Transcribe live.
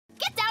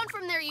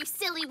from there, you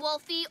silly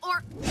Wolfie,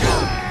 or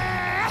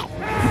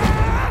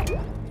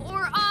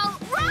I'll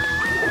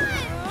run!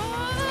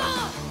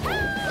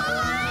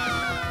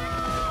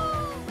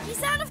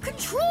 He's out of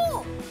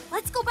control!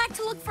 Let's go back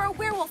to look for a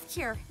werewolf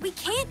cure. We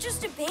can't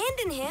just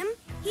abandon him.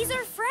 He's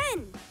our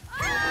friend.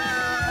 Oh!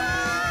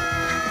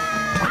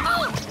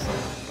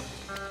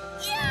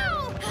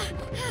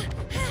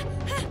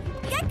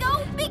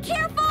 Gecko, be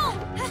careful!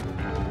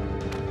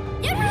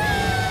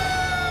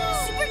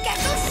 Super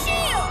Gecko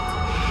shield!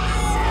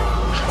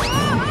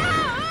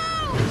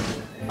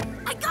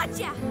 I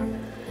gotcha!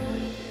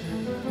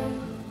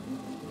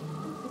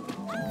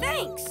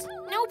 Thanks.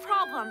 No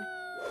problem.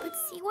 But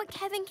see what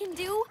Kevin can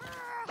do?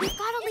 We've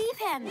got to leave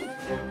him.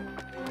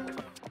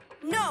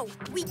 No,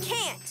 we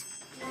can't.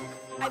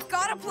 I've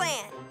got a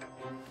plan.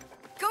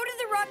 Go to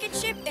the rocket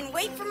ship and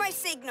wait for my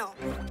signal.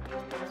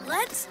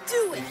 Let's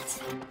do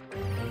it.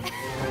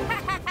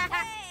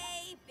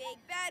 Hey, big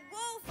bad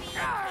Wolfie,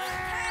 can't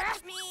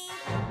catch me.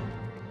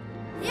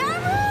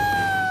 Yahoo!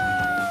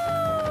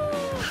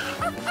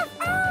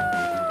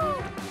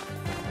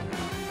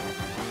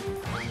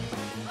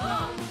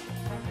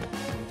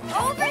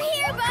 Over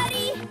here,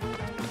 buddy.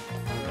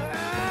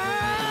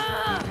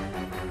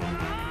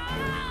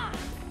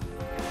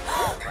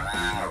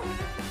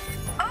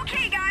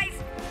 Okay, guys,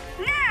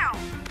 now.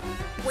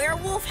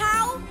 Werewolf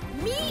howl,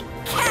 meet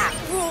cat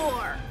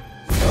roar.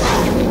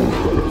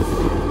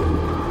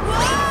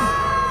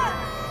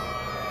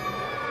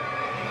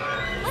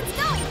 Let's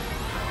go.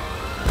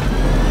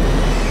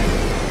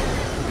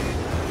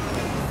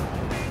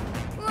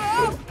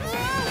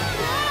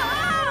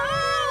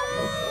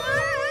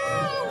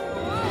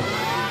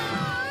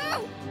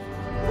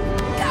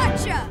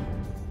 Gotcha.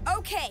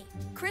 Okay,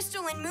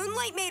 Crystal and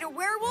Moonlight made a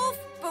werewolf,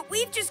 but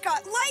we've just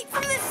got light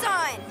from the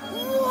sun.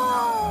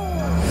 Whoa!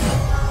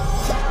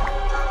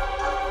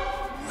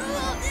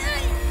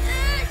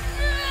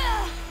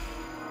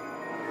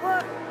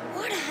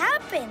 What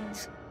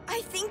happened?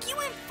 I think you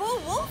went full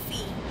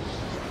Wolfie.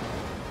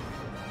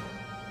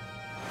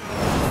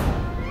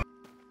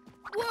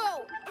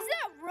 Whoa! Is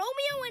that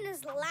Romeo in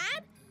his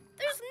lab?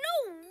 There's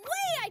no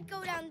way I'd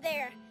go down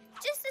there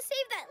just to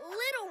save that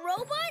little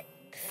robot.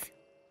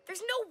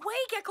 There's no way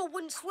Gecko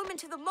wouldn't swim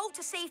into the moat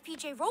to save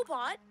PJ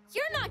Robot.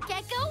 You're not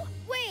Gecko.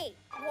 Wait,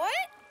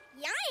 what?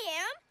 Yeah, I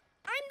am.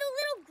 I'm the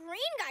little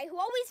green guy who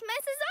always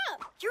messes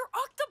up. You're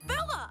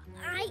Octobella.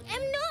 I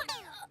am not.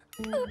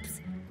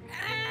 Oops.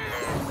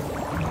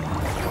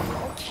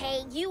 Okay,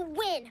 you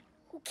win.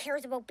 Who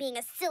cares about being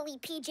a silly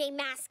PJ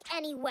Mask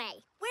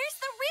anyway? Where's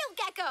the real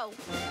Gecko?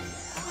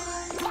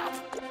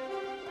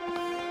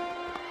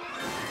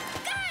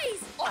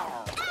 Guys!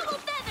 Owl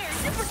Feather!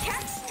 Super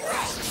Cat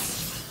Strike!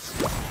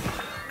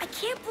 I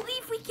can't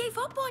believe we gave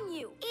up on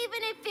you.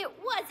 Even if it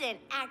wasn't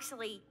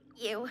actually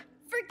you.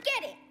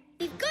 Forget it.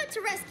 We've got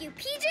to rescue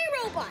PJ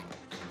Robot.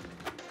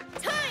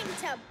 Time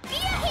to be a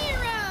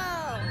hero!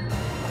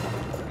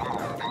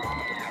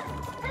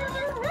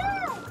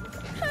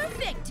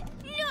 Perfect!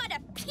 Not a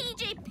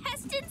PJ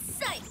pest in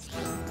sight!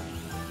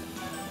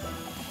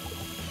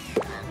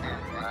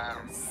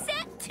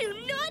 Set to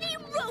Naughty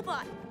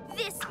Robot!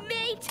 This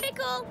may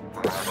tickle...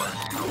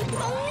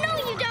 Oh, no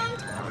you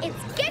don't!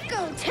 It's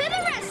Gecko to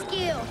the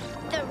rescue!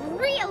 The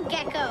real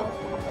Gecko!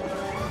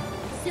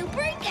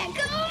 Super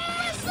Gecko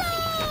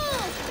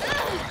muscles!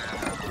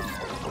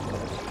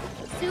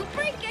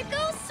 Super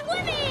Gecko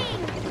swimming!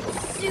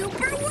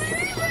 Super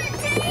whatever it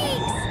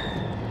takes!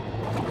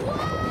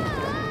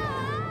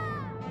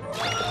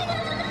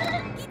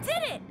 He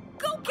did it!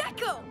 Go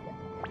Gecko!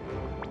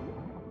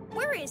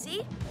 Where is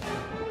he?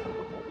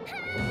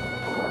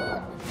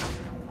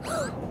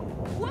 Whoa!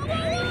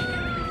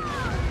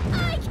 I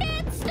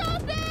can't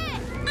stop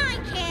it! I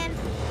can.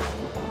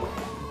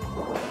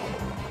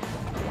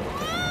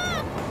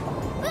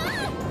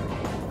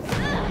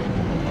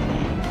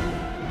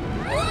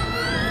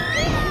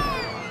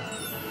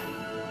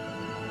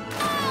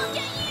 I'll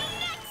get you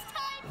next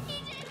time,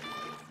 PJ!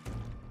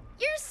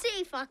 You're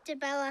safe,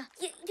 Octobella.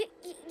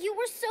 You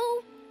were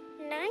so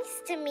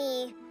nice to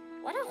me.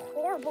 What a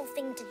horrible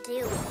thing to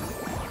do.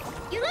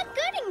 You look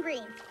good in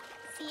green.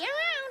 See you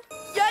around.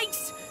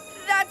 Yikes!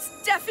 That's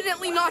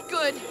definitely not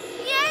good.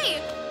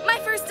 Yay! My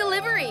first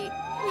delivery.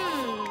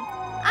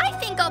 I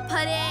think I'll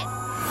put it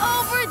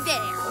over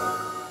there.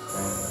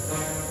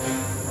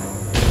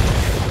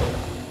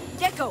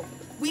 Gecko,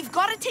 we've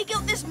got to take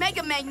out this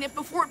mega magnet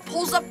before it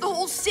pulls up the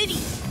whole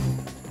city.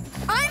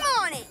 I'm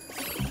on it!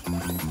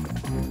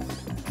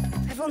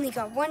 I've only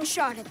got one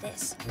shot at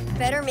this.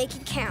 Better make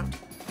it count.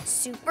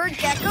 Super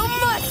Gecko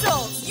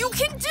muscles! You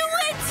can do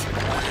it!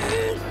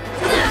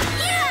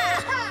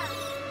 Yeah!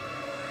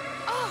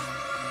 Oh,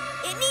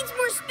 it needs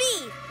more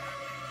speed.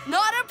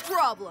 Not a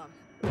problem.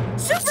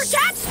 Super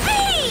Cat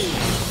speed!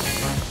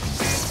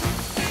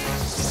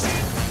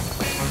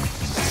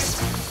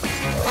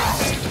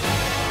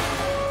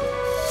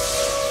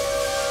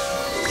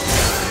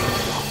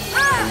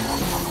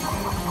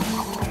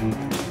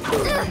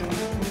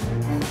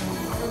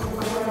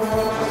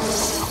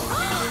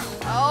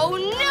 Oh,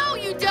 no,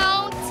 you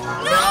don't!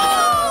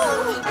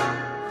 No!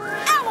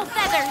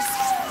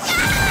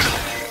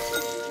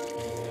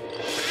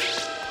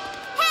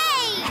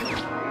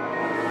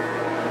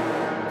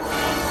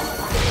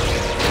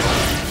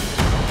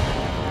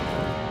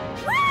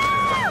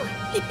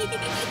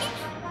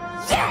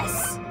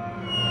 Yes!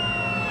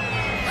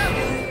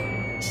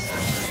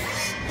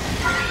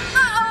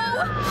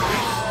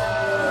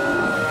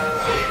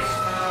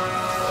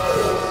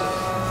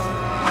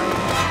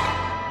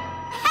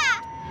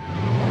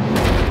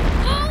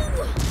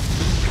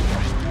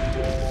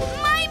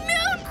 My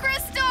moon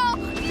crystal!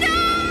 No!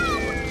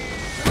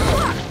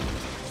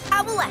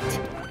 Owlette,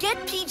 get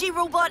PJ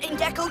Robot and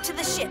Gecko to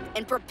the ship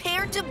and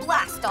prepare to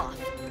blast off.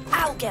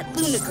 I'll get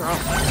Luna Girl.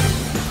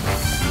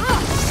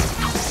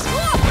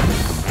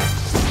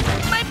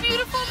 My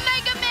beautiful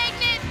mega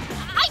magnet!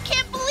 I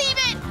can't believe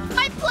it!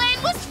 My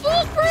plan was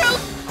foolproof!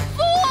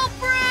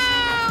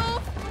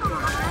 Foolproof!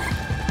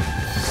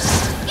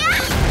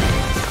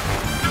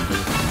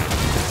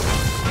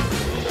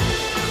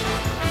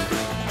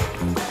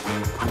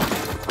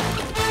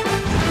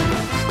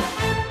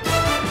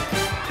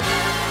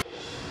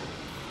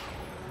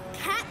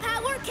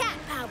 Cat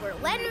power,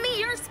 lend me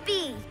your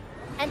speed.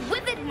 And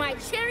with it my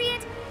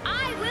chariot,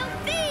 I will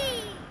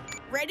feed.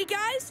 Ready,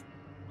 guys?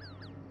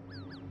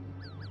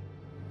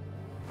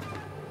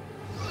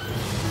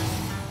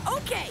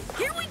 Okay,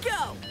 here we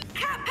go.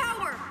 Cat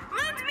Power,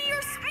 lend me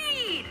your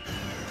speed.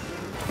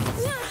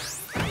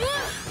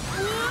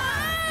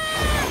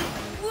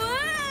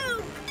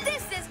 Whoa!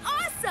 This is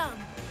awesome!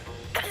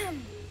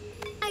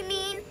 I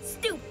mean,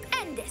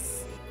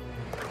 stupendous.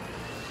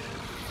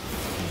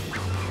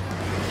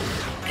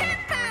 Cat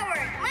power,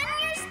 lend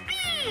me your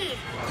speed!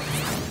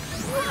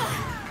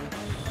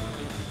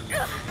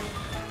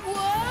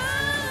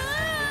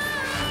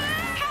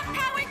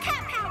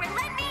 Cat power,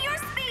 lend me your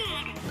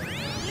speed!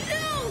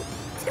 No!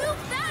 Too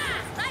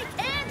fast! I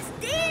can't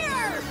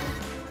steer!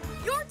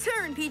 Your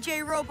turn, PJ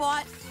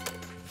Robot.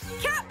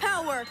 Cat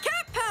Power,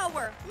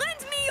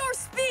 lend me your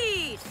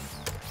speed.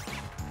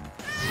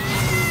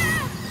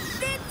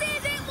 This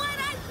isn't what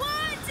I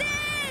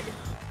wanted!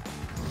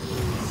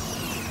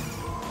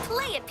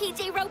 Play it,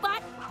 PJ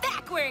Robot,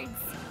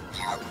 backwards!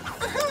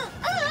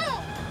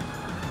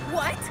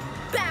 What?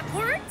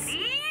 Backwards?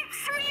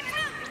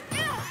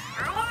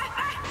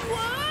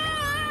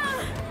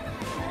 Whoa!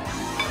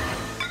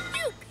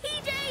 You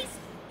PJs!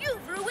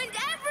 You've ruined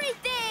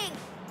everything!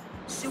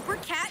 Super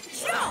Cat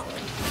Jump.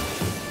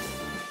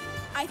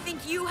 I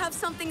think you have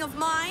something of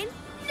mine.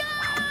 No!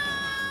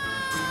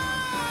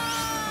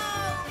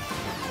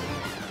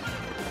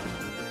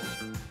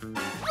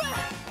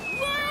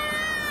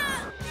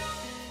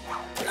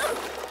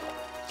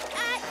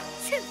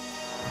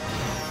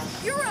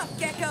 You're up,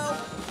 Gecko.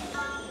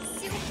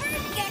 Super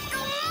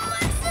Gecko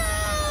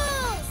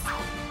muscles!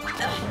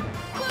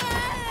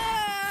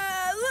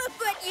 Look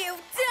what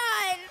you've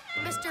done.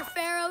 Mr.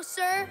 Pharaoh,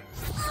 sir?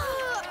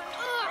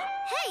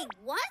 Hey,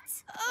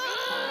 what?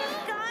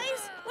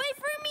 Guys, wait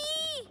for me!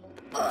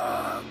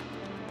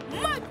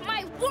 Mark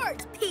my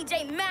words, PJ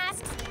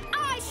Masks!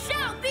 I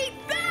shall be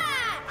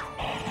back!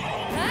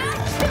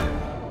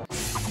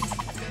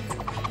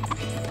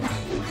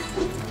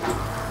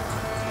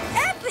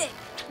 Epic!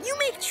 You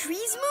make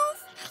trees move?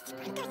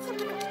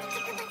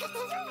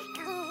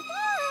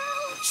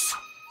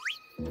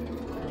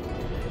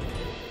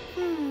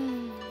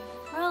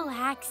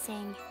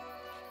 Relaxing.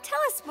 Tell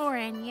us more,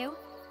 Anyu.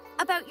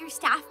 About your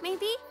staff,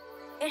 maybe?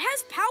 It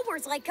has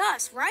powers like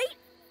us, right?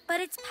 But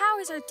its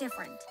powers are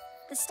different.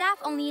 The staff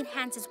only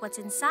enhances what's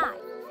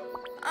inside.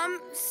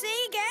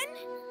 Say again?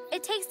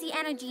 It takes the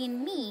energy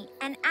in me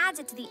and adds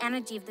it to the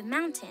energy of the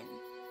mountain.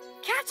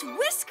 Cat's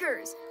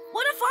whiskers.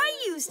 What if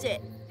I used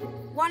it?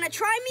 Wanna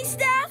try me,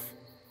 Staff?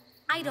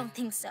 I don't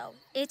think so.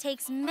 It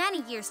takes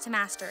many years to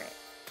master it.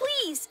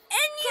 Please,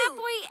 Anyu!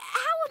 Catboy,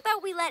 how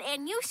about we let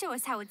Anyu show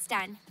us how it's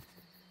done?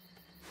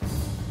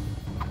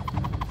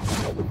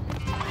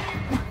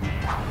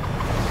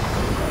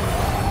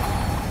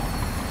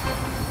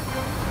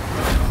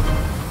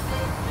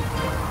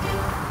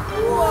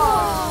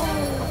 Whoa!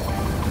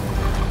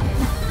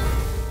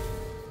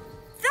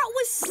 That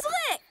was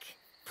slick!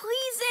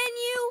 Please,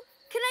 Anyu,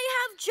 can I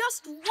have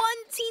just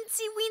one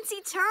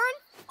teensy-weensy turn?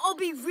 I'll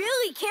be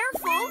really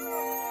careful.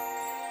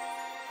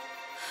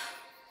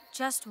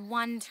 Just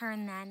one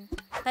turn then.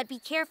 But be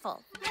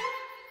careful.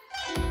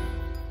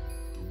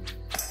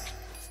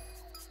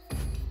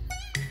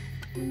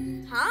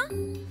 Huh?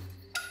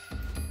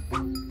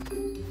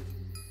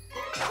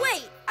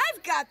 Wait,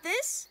 I've got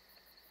this.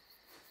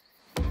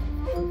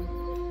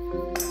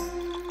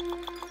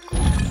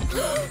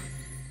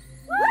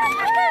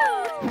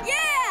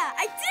 Yeah,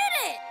 I did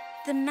it!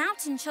 The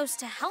mountain chose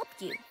to help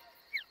you.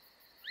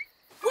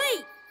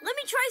 Wait, let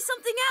me try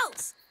something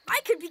else.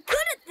 I could be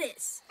good at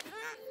this.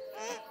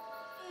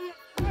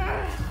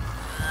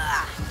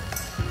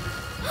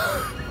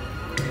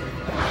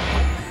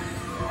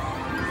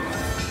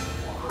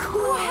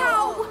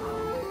 Wow!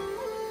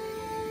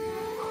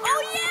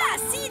 Oh yeah,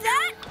 see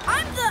that?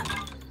 I'm the...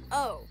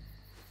 Oh.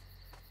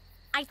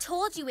 I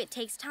told you it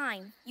takes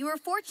time. You were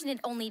fortunate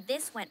only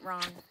this went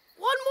wrong.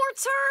 One more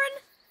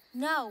turn?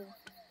 No.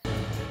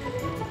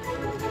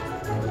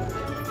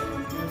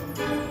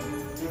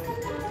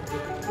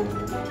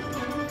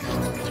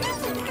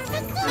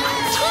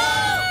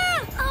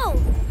 Oh,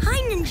 hi,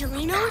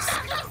 Ninjalinos.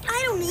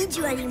 I don't need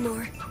you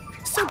anymore.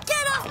 So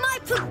get off my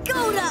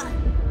pagoda!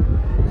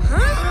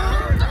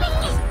 Huh?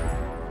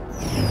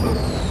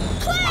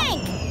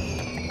 Clank!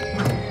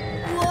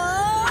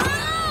 Whoa!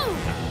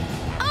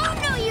 Oh,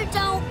 no, you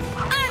don't.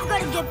 I've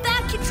got to get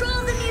back control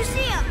of the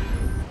museum.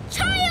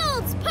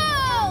 Child's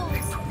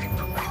pose!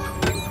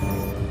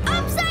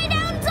 Upside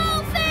down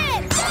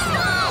dolphin!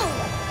 No!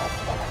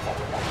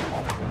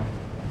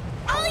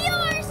 All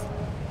yours!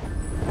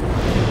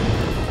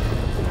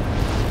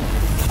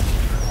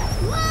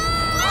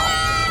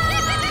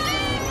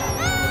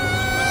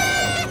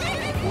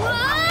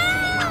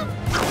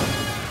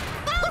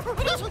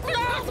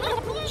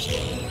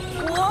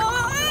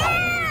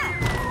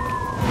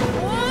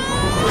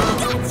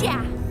 Gotcha!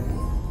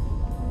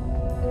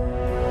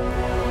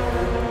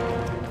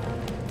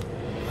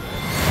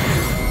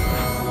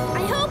 I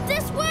hope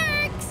this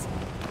works!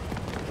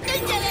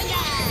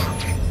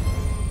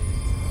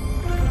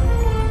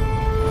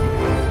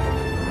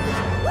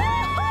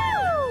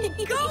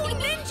 Woohoo! Go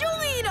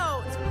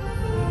Ninjalinos!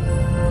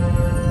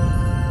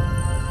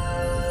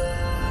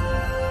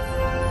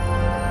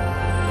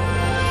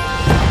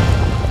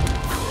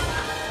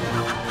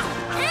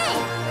 Hey,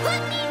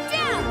 put me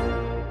down!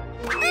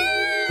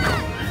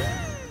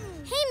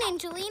 Hey,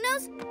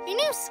 Ninjalinos, your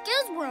new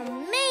skills were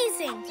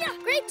amazing. Yeah,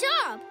 great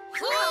job.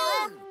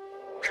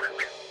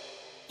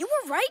 You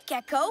were right,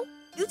 Gecko.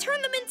 You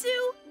turned them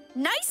into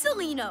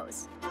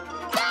Nicelinos.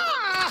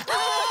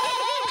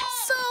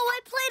 So I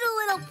played a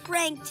little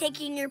prank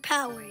taking your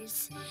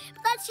powers.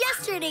 But that's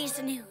yesterday's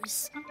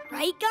news.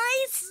 Right,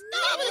 guys?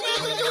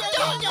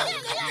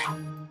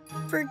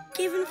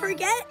 Forgive and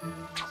forget?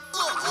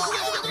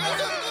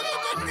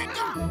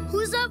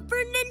 Who's up for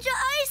Ninja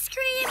Ice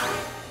Cream?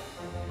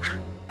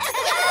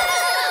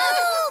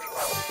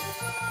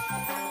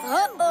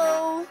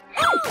 Uh-oh.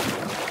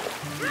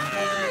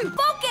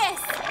 Focus!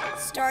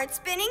 Start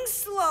spinning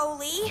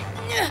slowly.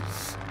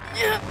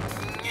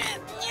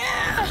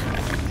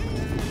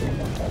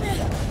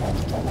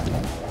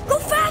 Go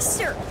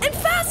faster and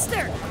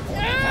faster!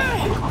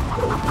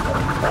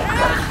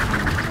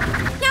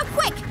 Now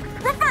quick,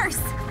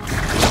 reverse.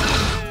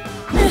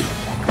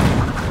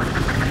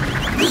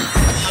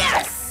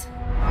 Yes!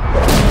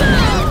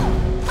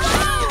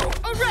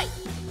 All right,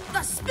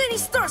 the spinny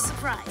star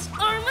surprise,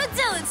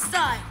 Armadillo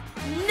style,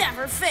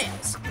 never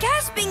fails.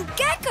 Gasping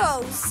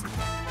geckos!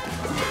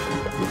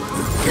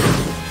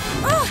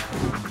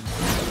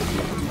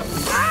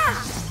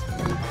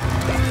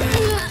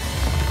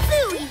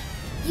 Phooey,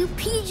 you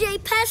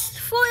PJ Pest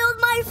foiled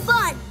my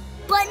fun,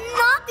 but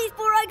not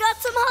before I got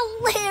some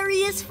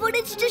hilarious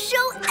footage to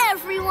show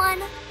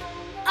everyone.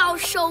 I'll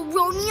show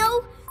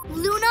Romeo,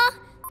 Luna,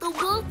 the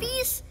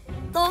Wolfies.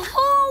 The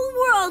whole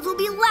world will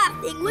be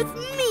laughing with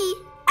me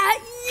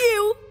at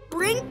you.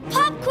 Bring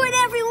popcorn,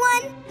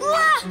 everyone!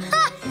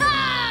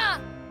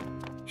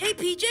 Hey,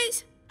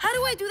 PJs, how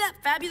do I do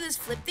that fabulous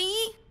flip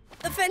thingy?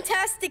 The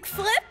fantastic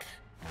flip?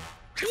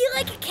 Be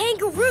like a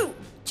kangaroo,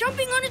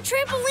 jumping on a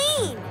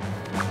trampoline.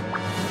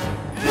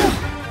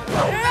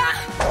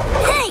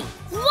 Hey,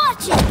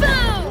 watch it!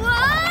 Boom!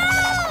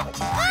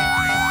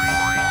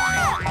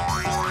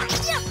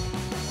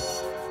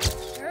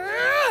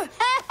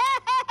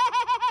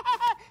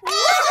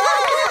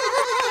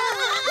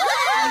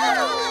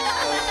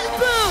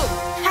 Boom!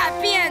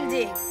 Happy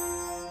ending.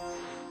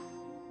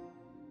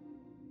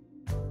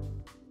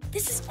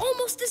 This is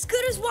almost as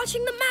good as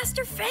watching the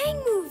Master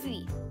Fang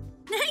movie.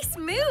 Nice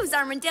moves,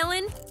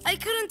 Armadillon. I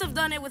couldn't have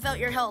done it without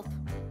your help.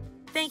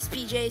 Thanks,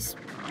 PJs.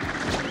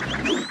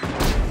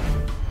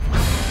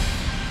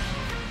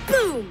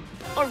 Boom!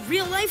 A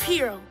real-life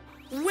hero.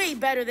 Way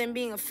better than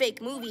being a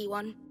fake movie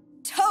one.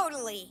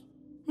 Totally.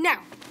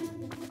 Now,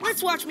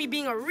 let's watch me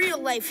being a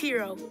real-life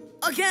hero.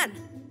 Again.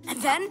 And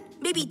then,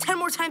 maybe 10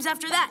 more times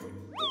after that.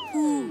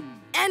 Ooh.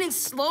 And in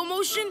slow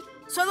motion,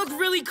 so I look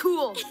really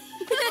cool.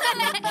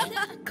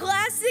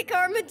 Classic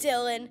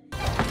Armadillon.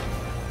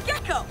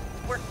 Gecko,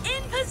 we're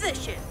in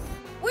position.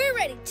 We're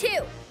ready,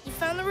 too. You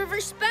found the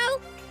reverse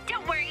spell?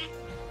 Don't worry.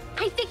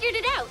 I figured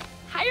it out.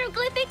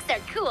 Hieroglyphics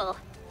are cool.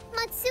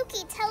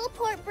 Matsuki,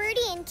 teleport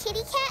Birdie and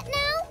Kitty Cat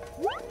now?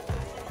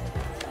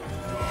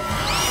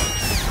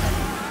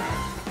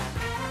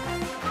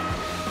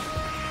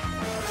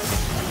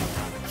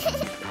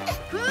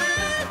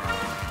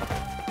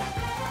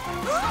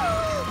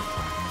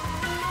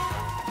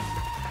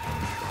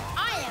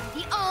 I am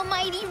the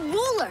almighty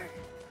ruler.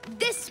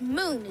 This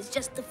moon is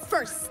just the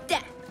first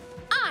step.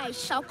 I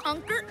shall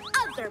conquer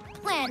other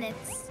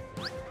planets.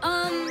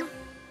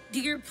 Do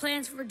your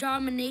plans for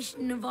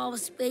domination involve a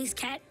space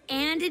cat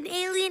and an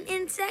alien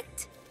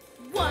insect?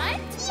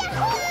 What?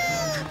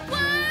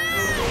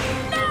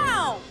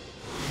 Now!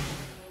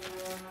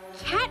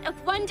 Cat of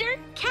wonder,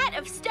 cat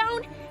of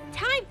stone,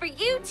 time for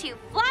you to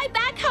fly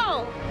back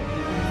home.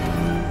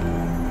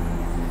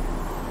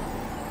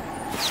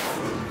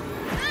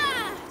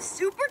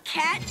 Super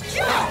Cat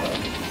jump!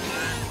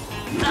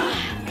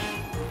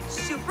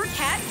 Super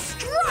Cat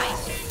strike!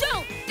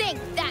 Don't think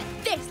that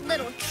this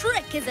little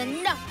trick is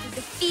enough to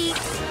defeat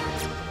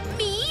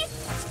me.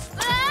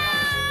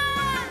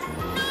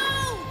 No!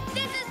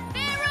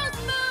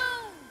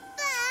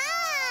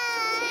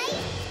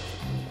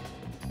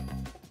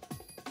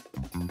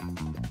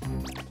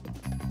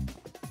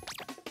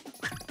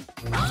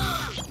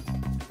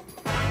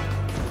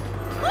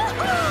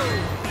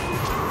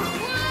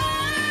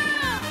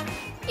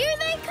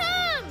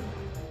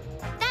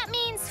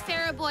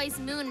 boy's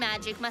moon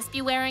magic must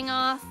be wearing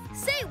off.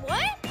 Say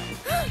what?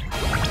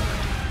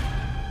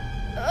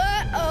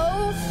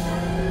 Uh-oh.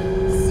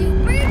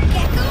 Super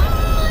Gecko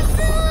muscles!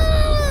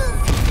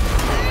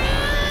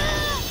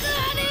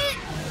 Got it!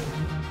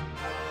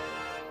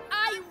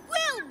 I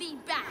will be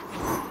back.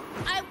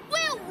 I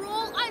will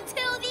rule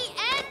until the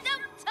end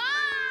of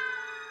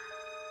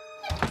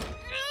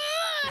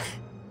time.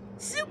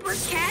 Super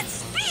Cat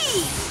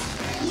Speed!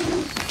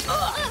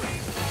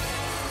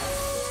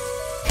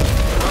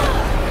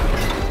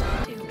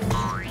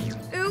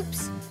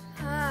 Oops.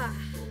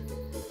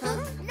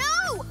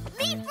 No!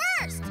 Me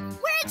first!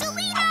 We're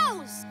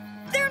Angelinos!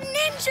 They're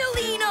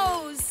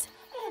Ninjalinos!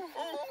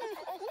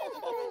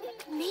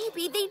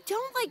 Maybe they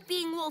don't like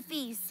being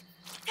wolfies.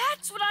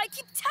 That's what I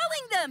keep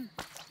telling them!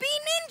 Be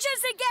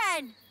ninjas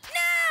again!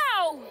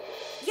 Now!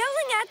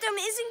 Yelling at them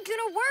isn't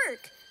gonna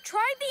work.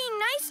 Try being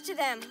nice to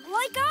them,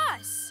 like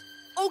us.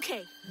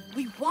 Okay,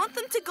 we want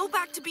them to go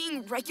back to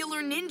being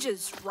regular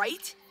ninjas,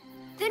 right?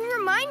 Then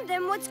remind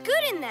them what's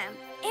good in them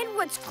and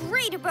what's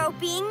great about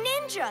being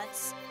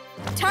ninjas.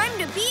 Time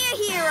to be a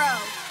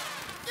hero!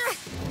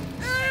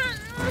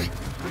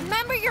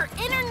 Remember your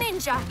inner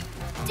ninja.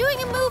 Doing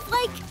a move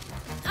like,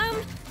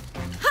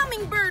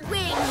 hummingbird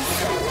wings.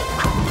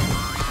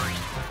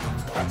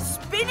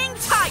 Spinning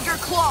Tiger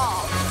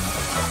Claw!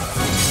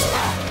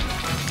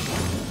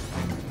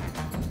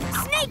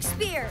 Snake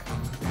Spear!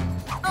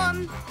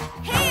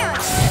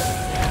 Hand!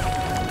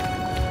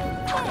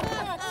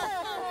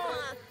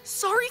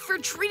 Sorry for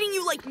treating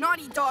you like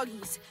naughty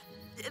doggies.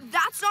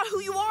 That's not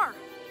who you are.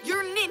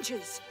 You're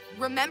ninjas,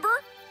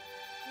 remember?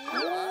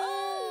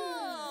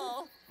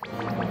 Oh.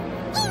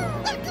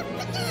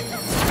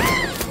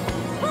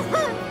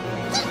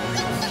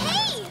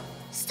 Hey!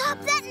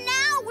 Stop that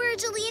now,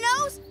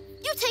 Virgilinos!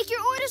 You take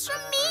your orders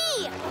from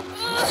me!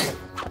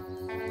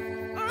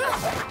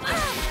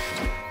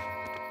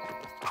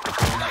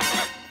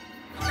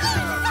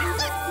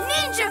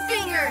 Ninja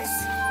Fingers!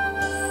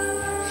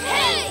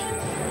 Hey!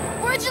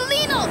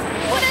 Virgilinos,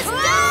 put us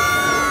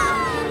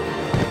down!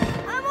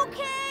 I'm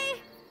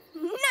okay.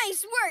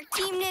 Nice work,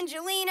 Team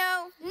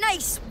Ninjalino.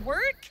 Nice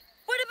work?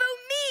 What about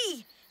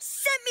me?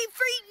 Set me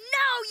free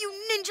now, you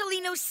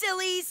Ninjalino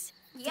sillies!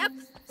 Yep,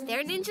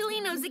 they're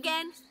Ninjalinos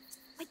again.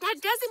 But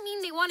that doesn't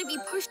mean they want to be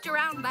pushed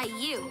around by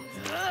you.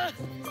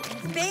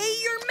 Obey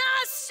your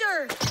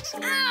master!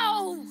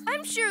 Ow!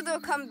 I'm sure they'll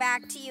come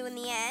back to you in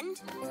the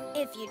end.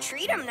 If you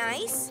treat them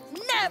nice.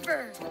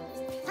 Never!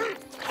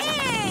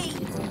 Hey!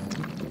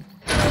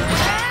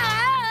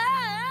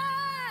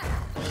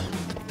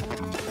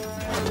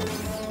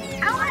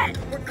 Owlette,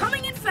 we're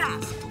coming in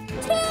fast.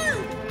 2!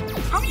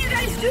 How are you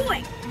guys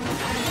doing?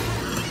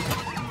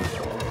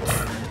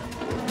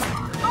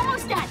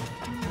 Almost done.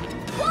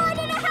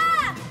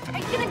 1.5! Are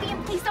you gonna be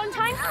in place on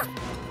time?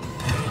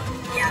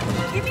 Yeah,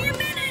 give me a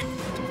minute.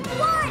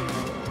 1!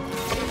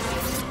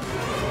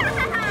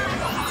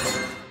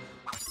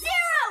 0!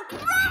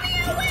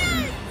 Romeo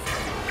wins!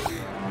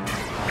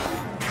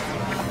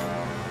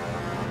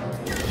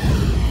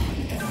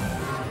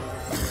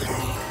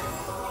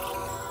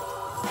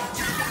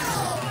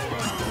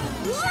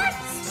 What?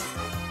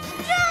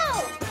 No!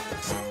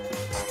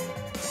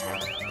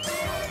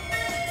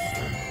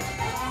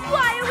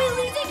 Why are we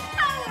losing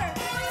power?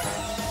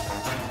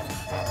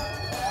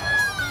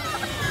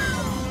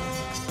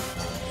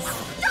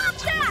 Stop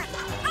that!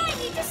 I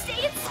need to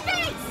stay in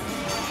space!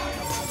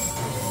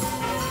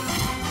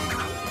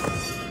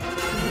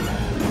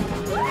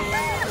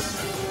 Woohoo!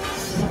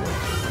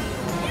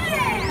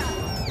 Yeah!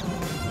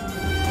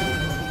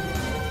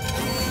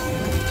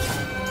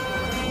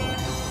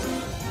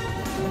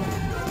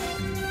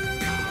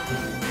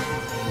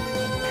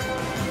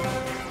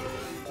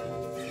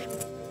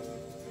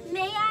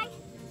 May I?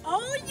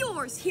 All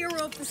yours,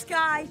 hero of the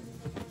sky.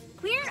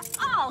 We're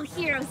all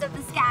heroes of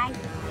the sky.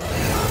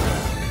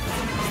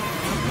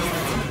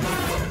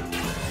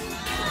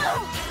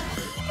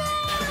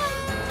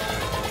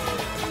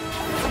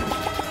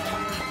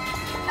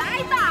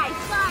 Bye-bye,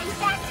 Flying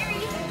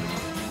Factory.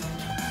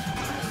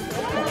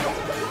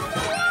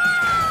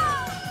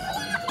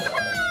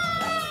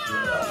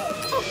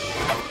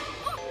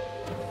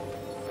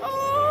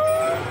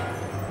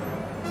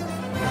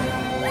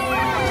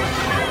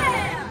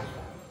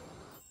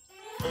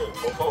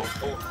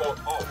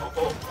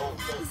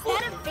 Is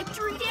that a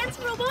victory dance,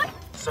 robot?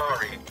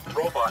 Sorry,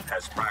 Robot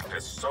has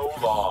practiced so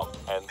long,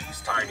 and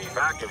these tiny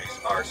vacuums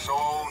are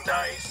so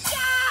nice.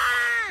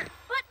 Yeah!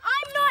 But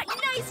I'm not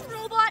nice,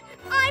 robot.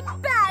 I'm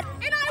bad,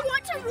 and I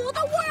want to rule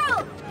the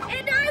world.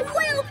 And I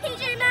will,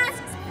 PJ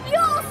Masks.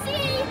 You'll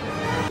see.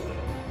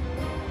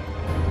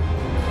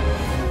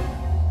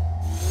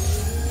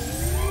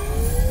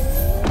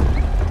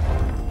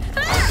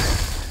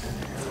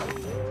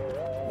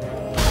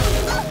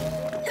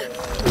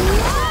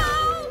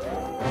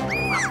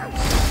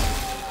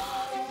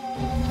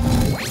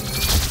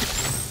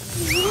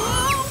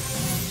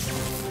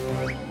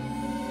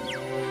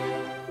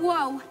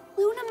 Whoa,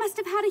 Luna must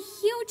have had a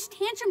huge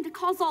tantrum to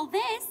cause all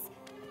this.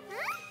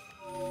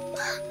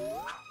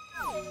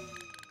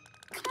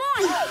 Come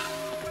on!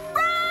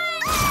 Run!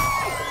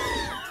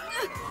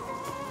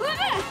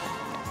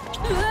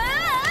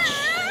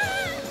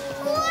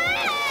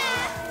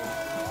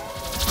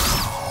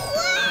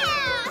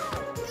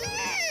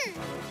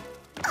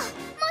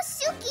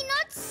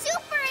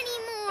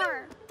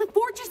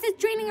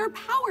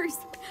 powers.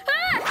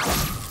 Ah!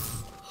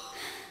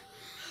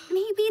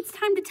 Maybe it's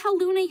time to tell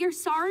Luna you're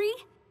sorry?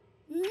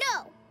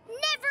 No,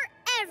 never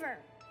ever.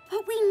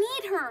 But we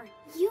need her.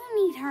 You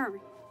need her.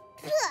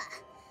 Ugh.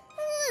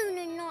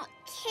 Luna not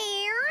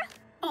care.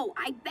 Oh,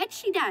 I bet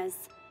she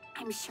does.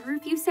 I'm sure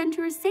if you sent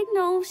her a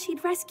signal,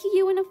 she'd rescue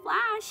you in a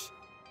flash.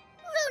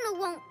 Luna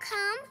won't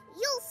come.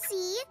 You'll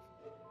see.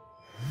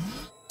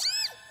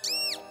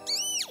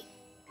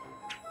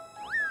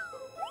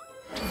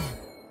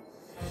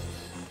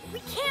 We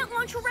can't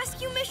launch a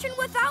rescue mission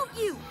without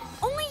you.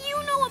 Only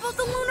you know about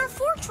the Lunar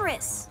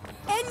Fortress.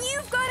 And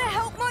you've got to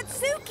help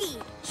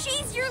Matsuki.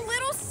 She's your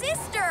little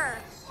sister.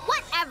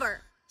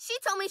 Whatever. She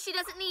told me she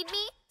doesn't need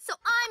me, so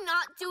I'm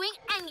not doing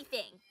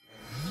anything.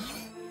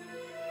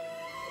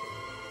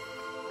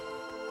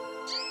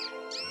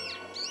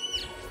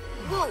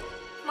 Whoa,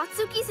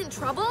 Matsuki's in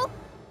trouble?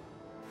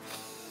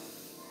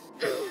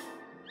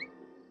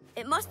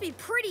 It must be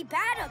pretty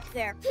bad up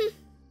there.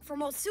 For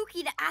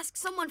Matsuki to ask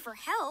someone for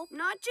help.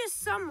 Not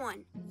just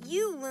someone.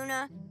 You,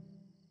 Luna.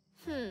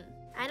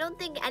 I don't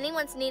think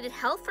anyone's needed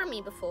help from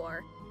me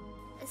before.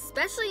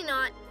 Especially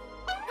not...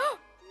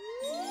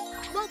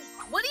 Well,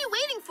 what are you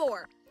waiting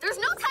for? There's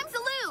no time to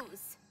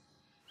lose!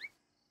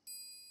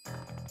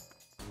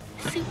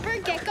 Super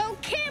Gecko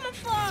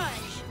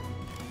camouflage.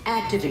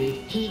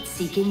 Activate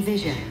heat-seeking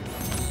vision.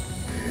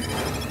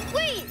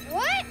 Wait,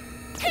 what?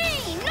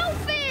 Hey, no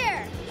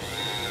fair!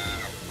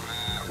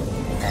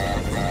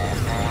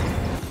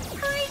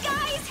 Hurry,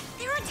 guys!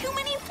 There are too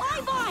many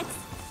Flybots!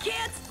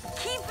 Can't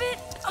keep it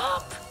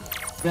up.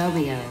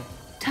 Romeo,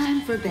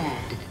 time for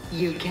bed.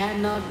 You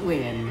cannot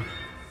win.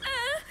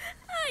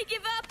 I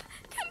give up.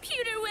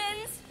 Computer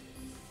wins.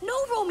 No,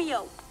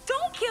 Romeo.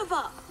 Don't give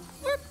up.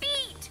 We're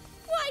beat.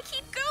 Why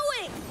keep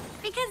going?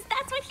 Because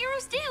that's what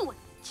heroes do.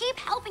 Keep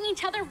helping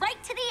each other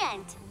right to the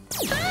end.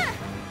 Ah!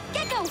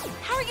 Gecko,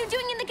 how are you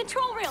doing in the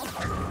control room?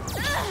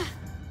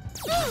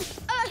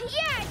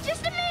 Yeah,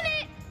 just a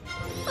minute.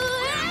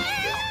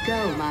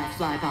 Go, my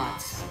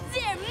Flybots.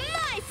 They're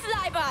my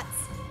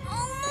Flybots.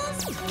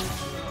 Almost.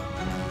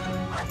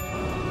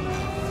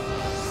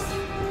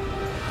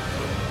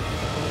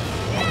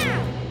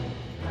 Now.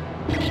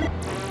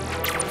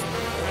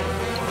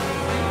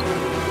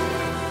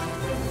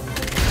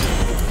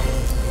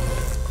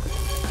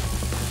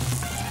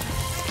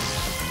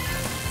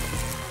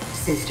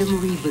 System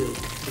reboot.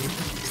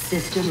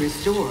 System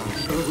restore.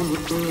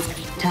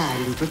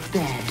 Time for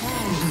bed.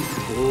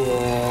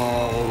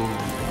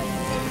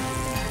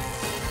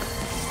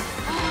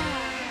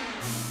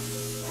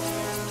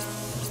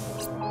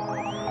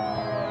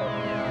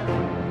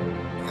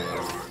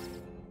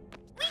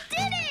 We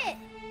did it!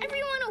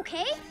 Everyone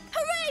okay?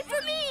 Hooray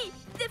for me!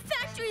 The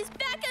factory's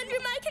back under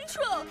my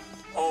control.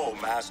 Oh,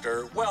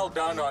 Master, well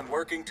done on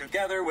working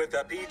together with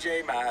the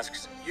PJ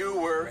Masks. You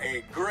were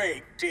a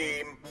great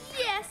team.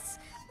 Yes,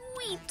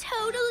 we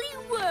totally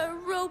were,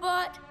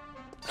 Robot.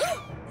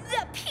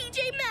 The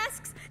PJ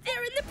Masks!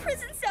 They're in the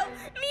prison cell.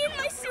 Me and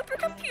my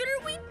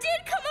supercomputer, we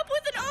did come up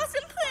with an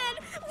awesome plan.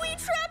 We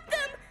trapped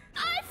them.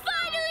 I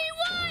finally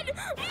won!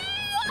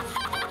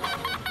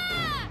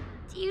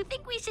 Do you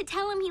think we should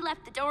tell him he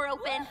left the door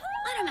open?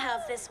 Let him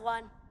have this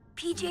one.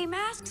 PJ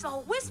Masks,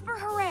 I'll whisper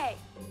hooray.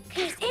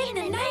 'Cause in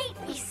the night,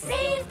 we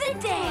save the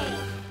day.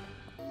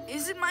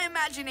 Is it my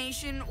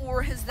imagination,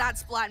 or has that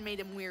splat made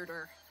him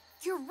weirder?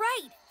 You're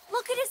right.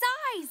 Look at his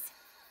eyes.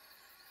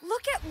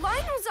 Look at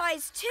Lionel's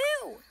eyes,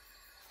 too.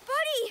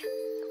 Buddy,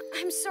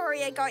 I'm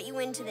sorry I got you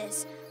into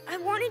this. I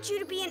wanted you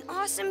to be an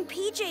awesome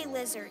PJ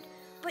lizard,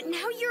 but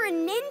now you're a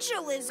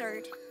ninja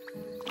lizard.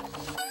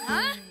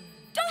 Huh?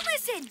 Don't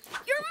listen!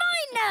 You're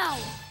mine now!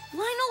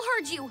 Lionel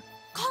heard you.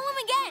 Call him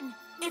again.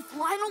 If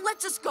Lionel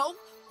lets us go,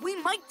 we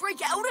might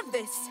break out of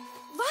this.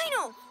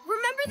 Lionel,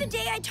 remember the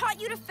day I taught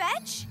you to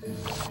fetch?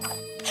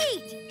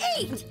 8,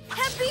 and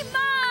be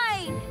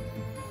mine!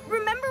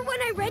 Remember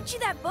when I read you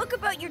that book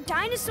about your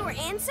dinosaur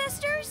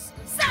ancestors?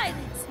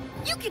 Silence!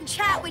 You can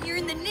chat when you're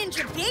in the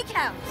Ninja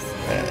Bakehouse.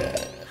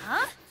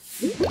 Huh?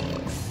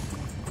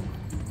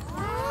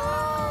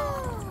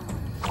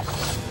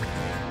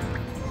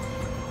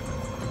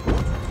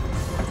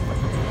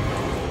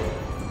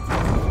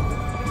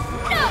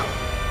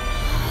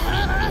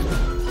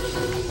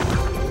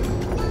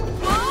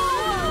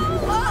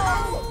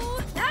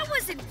 That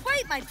wasn't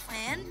quite my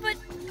plan, but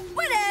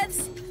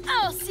whatevs.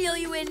 I'll seal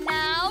you in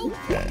now.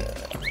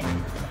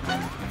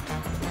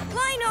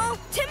 Lionel,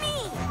 to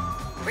me!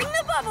 Bring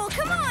the bubble,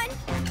 come on!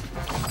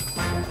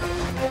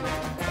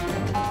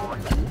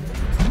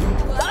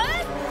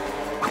 What?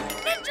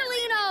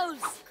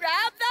 Ninjalinos!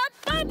 Grab that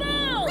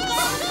bubble!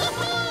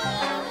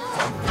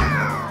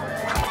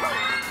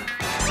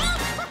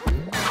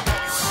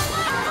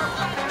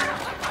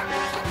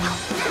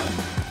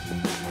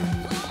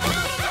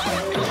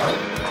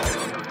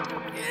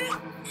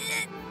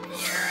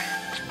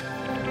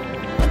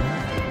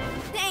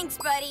 Thanks,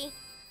 buddy.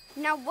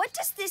 Now what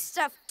does this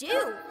stuff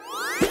do?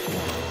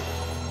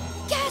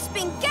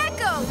 Gasping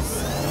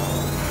geckos!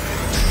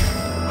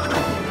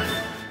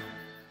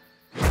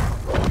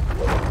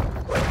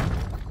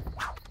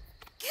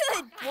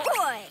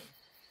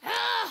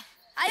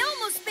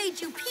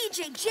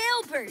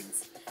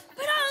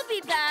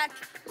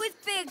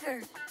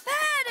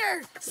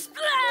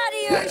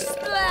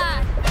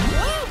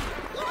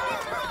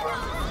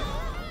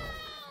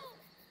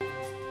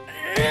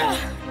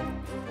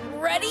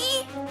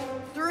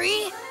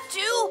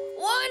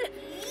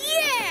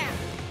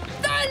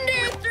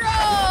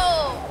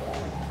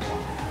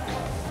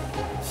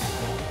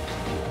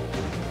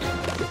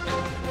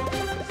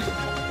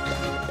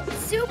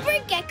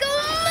 Gecko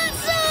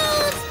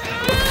muscles!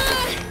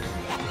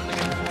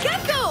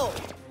 Gecko!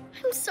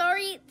 I'm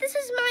sorry. This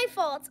is my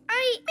fault.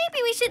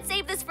 Maybe we should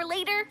save this for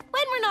later,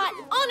 when we're not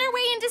on our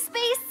way into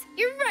space.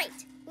 You're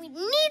right. We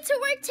need to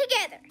work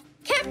together.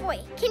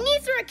 Catboy, can you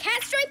throw a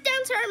cat stripe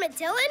down to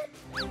Armadillon?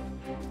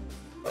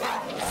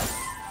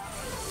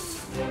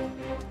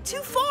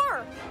 Too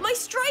far! My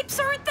stripes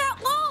aren't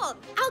that long!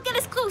 I'll get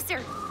us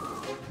closer.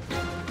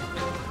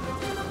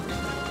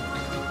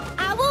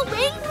 Owl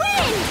Wing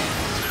Wind!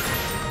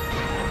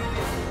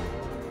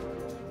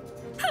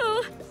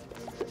 Oh,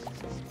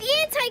 The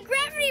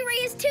anti-gravity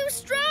ray is too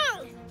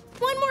strong.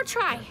 one more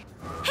try.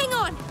 Hang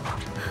on.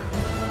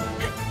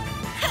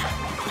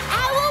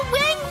 Owl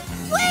Wing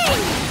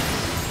Wind!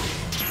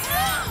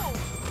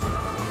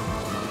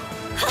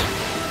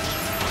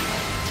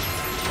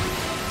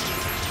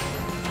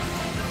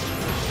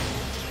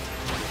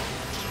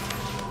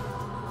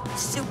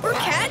 Super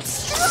Cat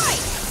Strike!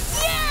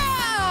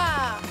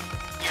 Yeah!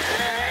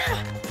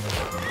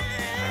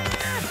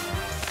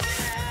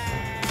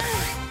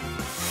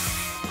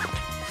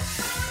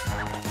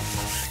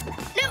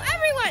 Now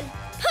everyone,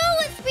 pull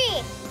with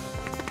me!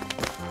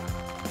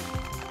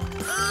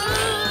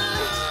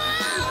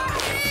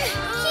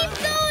 Keep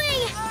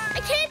going! I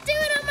can't do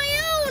it on my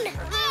own!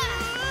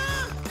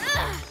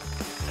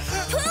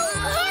 Pull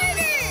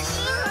harder!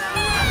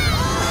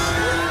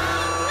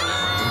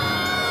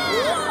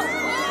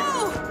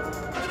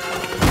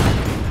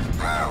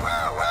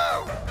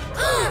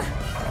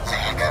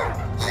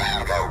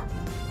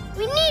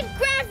 We need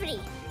gravity!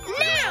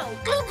 Now!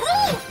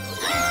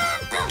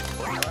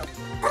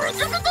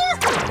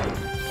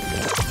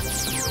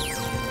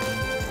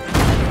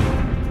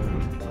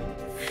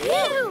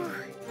 Phew!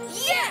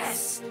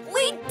 Yes!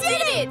 We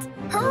did it!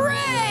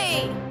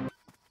 Hooray!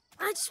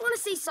 I just want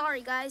to say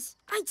sorry, guys.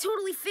 I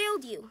totally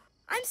failed you.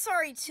 I'm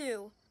sorry,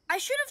 too. I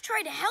should have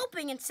tried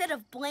helping instead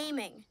of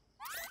blaming.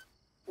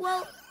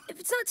 Well, if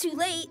it's not too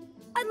late,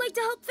 I'd like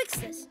to help fix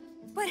this.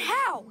 But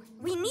how?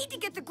 We need to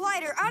get the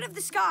glider out of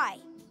the sky.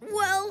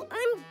 Well,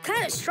 I'm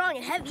kind of strong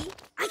and heavy.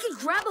 I could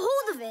grab a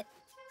hold of it.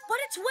 But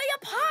it's way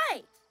up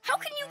high. How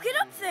can you get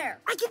up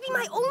there? I could be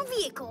my own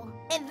vehicle.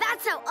 And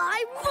that's how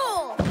I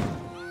roll.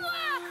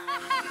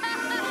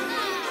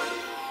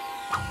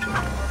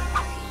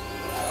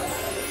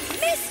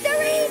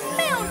 Mystery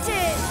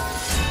Mountain!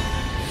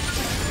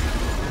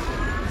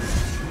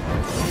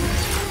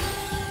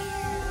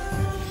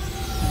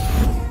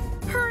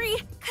 Hurry,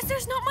 because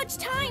there's not much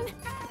time.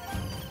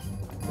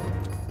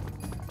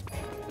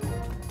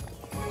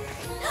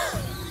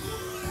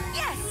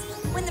 Yes!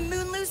 When the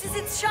moon loses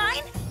its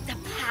shine, the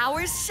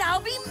powers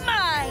shall be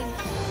mine!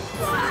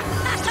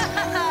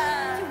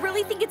 You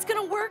really think it's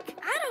gonna work?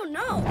 I don't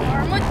know.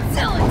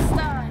 Armadillo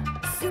style.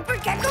 Super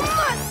Gecko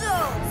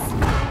muscles!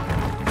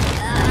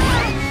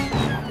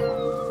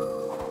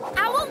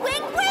 Owl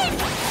Wing Wind!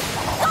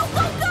 Go,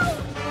 go, go!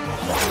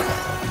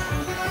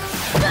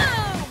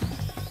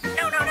 Boom!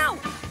 No!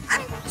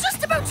 I'm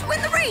just about to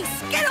win the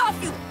race! Get off,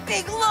 you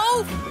big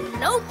loaf!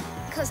 Nope,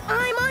 because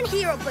I'm on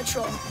Hero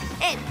Patrol.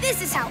 And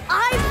this is how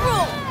I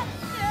roll.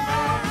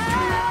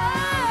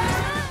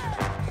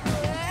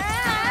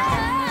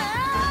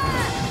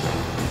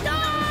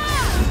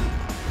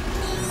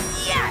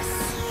 Yes!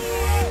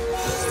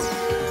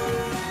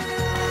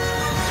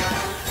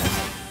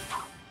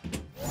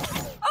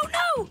 Oh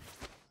no!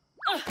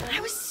 I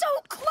was so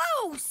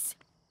close!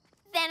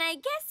 Then I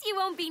guess you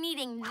won't be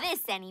needing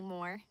this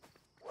anymore.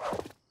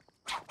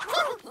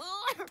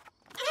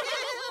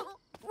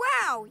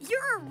 Wow,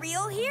 you're a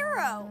real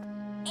hero!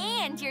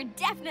 And you're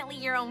definitely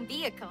your own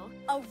vehicle.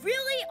 A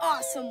really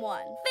awesome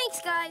one.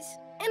 Thanks, guys.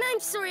 And I'm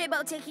sorry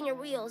about taking your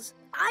wheels.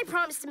 I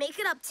promise to make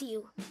it up to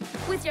you.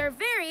 With your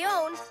very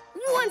own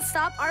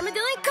one-stop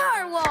Armadillo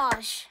car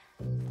wash.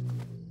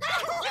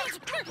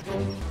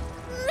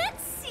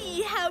 Let's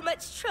see how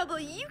much trouble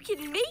you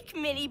can make,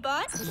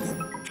 Minibot.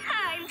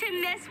 Time to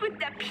mess with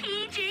the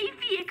PJ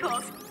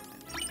vehicles.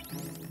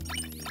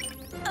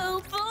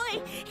 Oh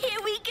boy, here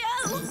we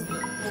go!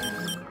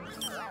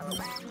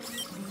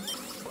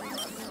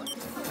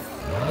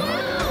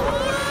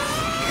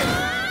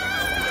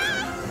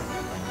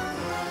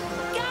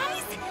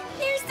 Guys,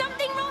 there's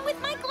something wrong with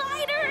my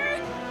glider!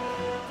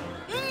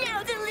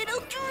 Now the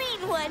little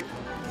green one!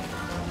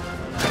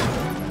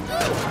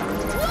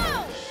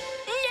 Whoa!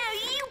 Now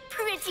you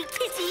pretty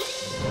kitty!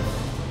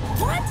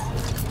 What?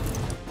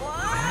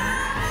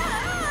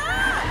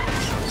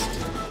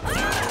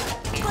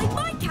 Like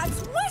my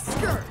cat's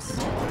whiskers!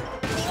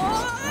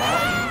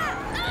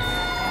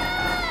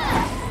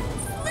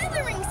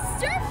 Slithering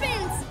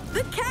serpents!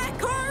 The cat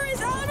car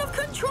is out of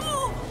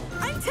control!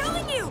 I'm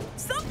telling you,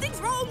 something's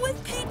wrong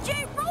with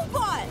PJ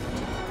Robot!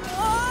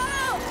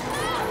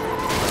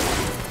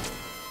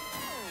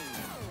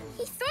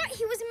 He thought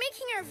he was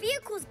making our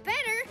vehicles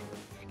better,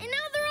 and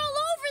now they're all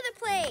over the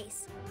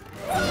place.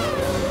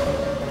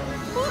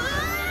 Whoa!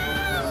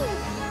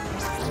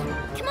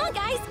 Come on,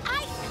 guys,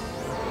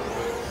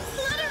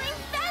 fluttering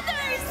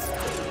feathers!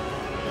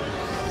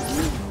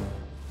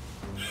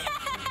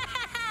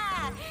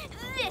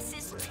 This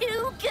is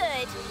too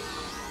good!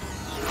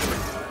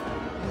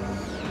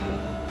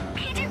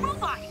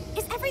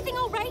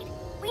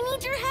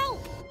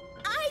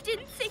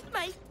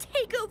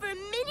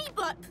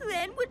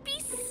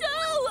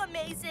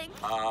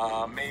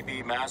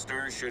 Maybe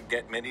Master should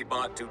get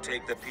Minibot to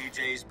take the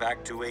PJs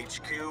back to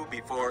HQ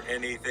before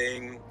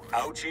anything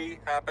ouchy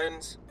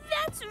happens?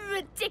 That's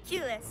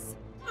ridiculous.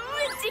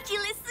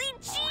 Ridiculously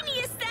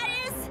genius, that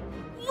is.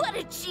 What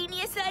a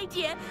genius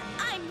idea.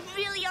 I'm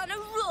really on a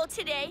roll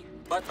today.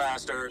 But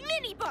Master...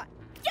 Minibot,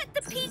 get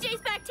the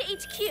PJs back to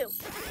HQ.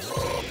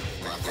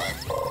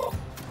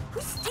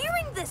 Who's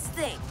steering this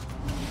thing?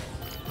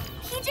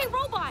 PJ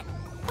Robot,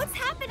 what's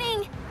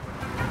happening?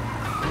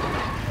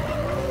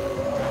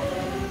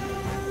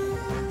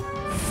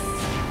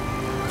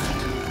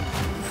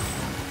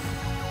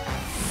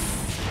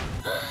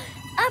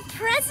 A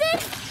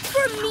present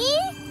for me?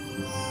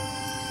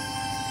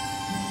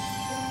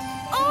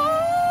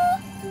 Oh!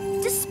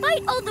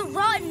 Despite all the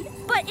rotten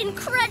but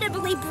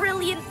incredibly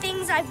brilliant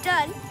things I've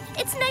done,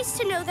 it's nice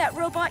to know that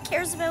Robot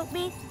cares about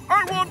me.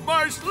 I want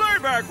my sleigh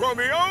back,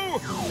 Romeo!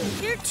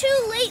 You're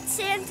too late,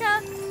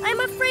 Santa. I'm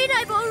afraid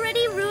I've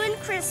already ruined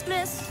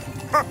Christmas.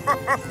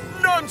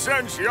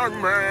 Nonsense,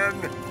 young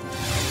man!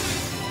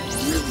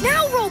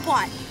 Now,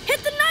 Robot,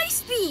 hit the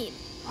nice beam!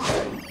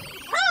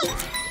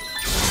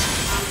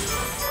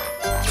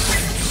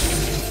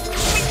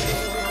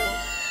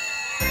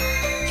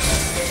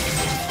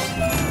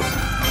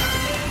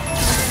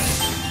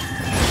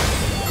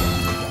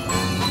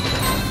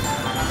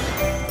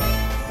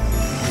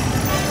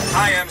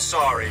 I am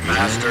sorry,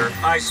 Master.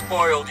 I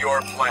spoiled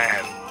your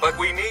plan, but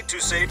we need to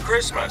save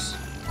Christmas.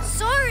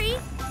 Sorry?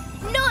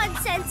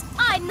 Nonsense!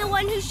 I'm the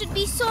one who should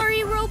be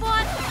sorry,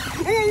 Robot.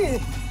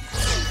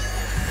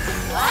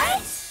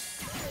 What?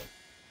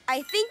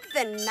 I think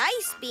the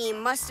nice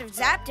beam must have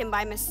zapped him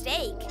by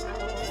mistake.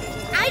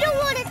 I don't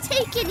want to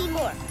take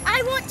anymore.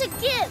 I want to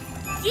give.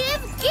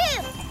 Give!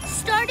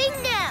 Starting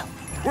now.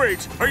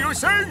 Wait, are you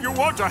saying you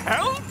want to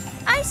help?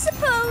 I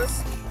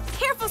suppose.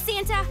 Careful,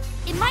 Santa.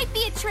 It might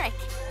be a trick.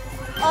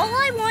 All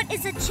I want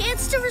is a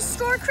chance to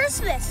restore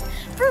Christmas,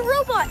 for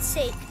Robot's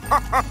sake.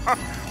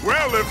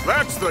 Well, if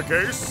that's the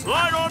case,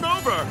 slide on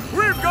over.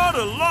 We've got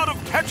a lot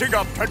of catching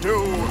up to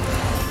do.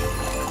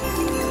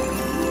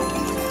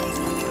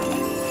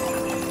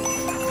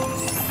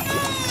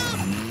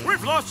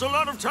 We've lost a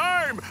lot of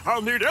time.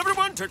 I'll need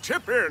everyone to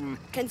chip in.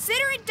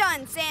 Consider it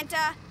done,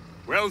 Santa.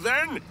 Well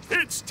then,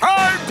 it's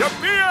time to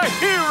be a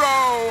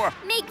hero!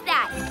 Make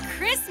that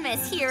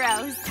Christmas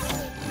heroes.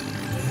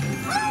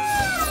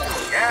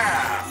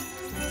 Yeah!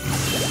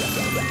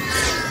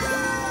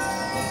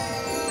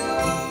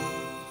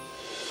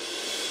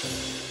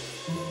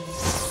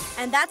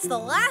 And that's the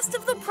last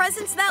of the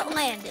presents that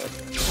landed.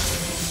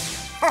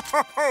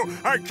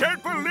 I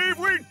can't believe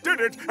we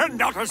did it, and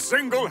not a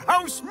single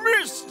house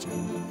missed!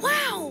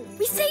 Wow,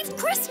 we saved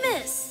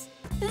Christmas!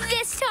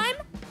 This time,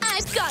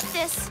 I've got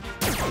this.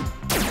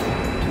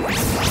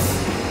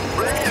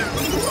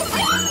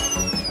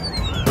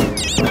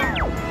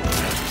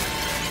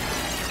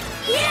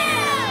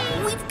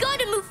 Yeah! We've got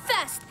to move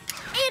fast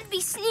and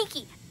be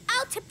sneaky.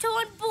 I'll tiptoe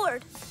on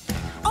board.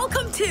 I'll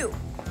come too,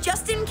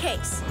 just in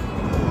case.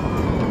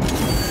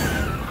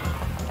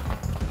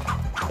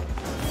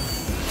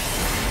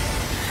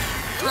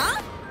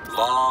 Huh?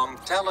 Long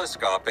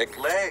telescopic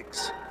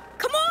legs.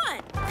 Come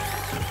on!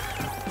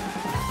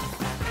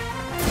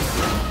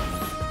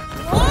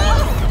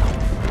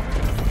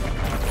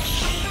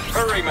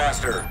 Hurry,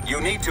 Master. You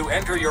need to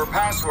enter your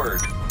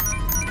password.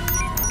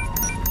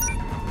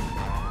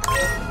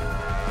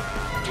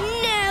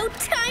 Now,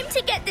 time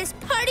to get this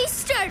party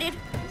started.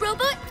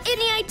 Robot,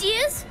 any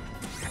ideas?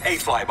 A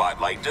Flybot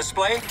light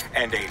display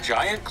and a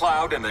giant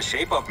cloud in the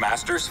shape of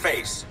Master's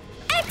face.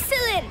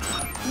 Excellent!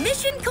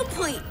 Mission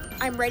complete.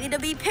 I'm ready to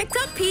be picked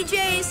up,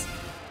 PJs.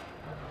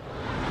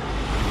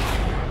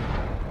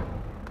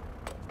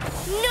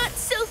 Not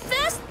so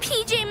fast,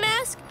 PJ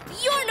Mask.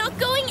 You're not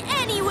going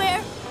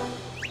anywhere.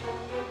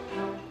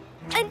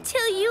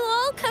 Until you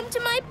all come to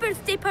my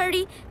birthday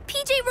party,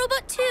 PJ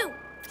Robot 2.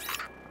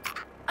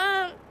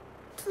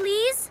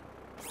 Please?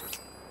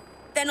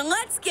 Then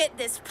let's get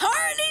this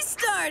party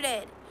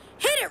started.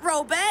 Hit it,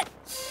 Robot.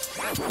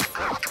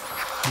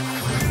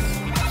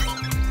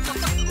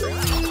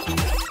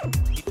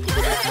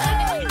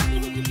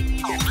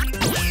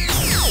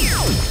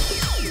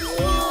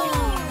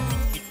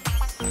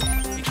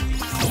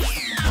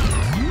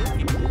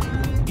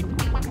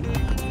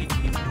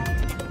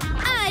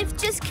 I've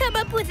just come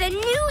up with a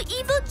new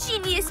evil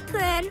genius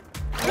plan.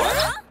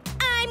 What?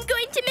 I'm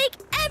going to make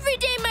every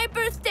day my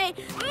birthday.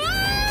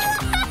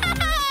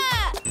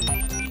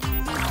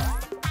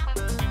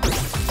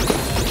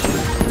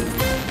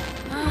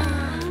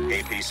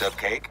 A piece of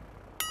cake.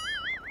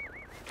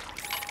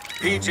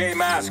 PJ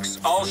Masks,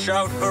 all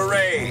shout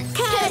hooray!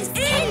 'Cause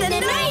in the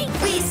night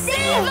we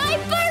sing my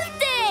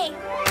birthday!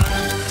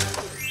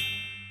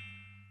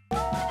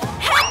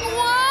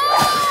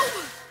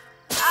 Whoa!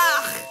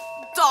 Ah,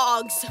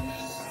 dogs.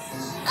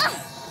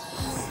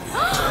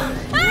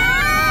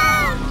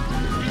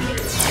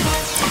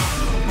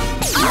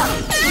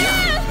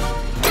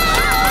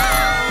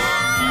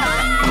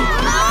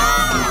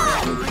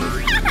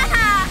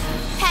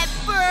 Pet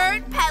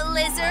bird, pet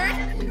lizard.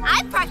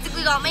 I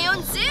practically got my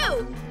own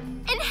zoo.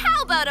 And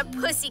how about a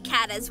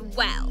pussycat as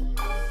well?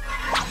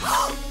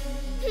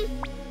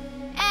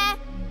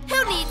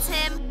 Who needs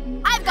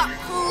him? I've got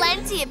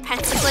plenty of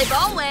pets to play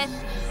ball with.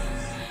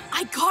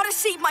 I gotta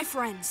save my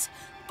friends.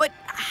 But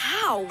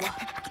how?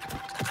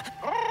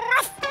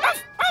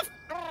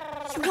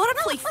 You wanna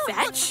play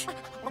fetch?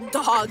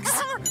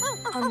 Dogs.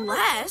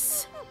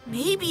 Unless,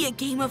 maybe a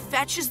game of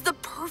fetch is the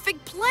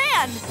perfect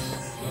plan.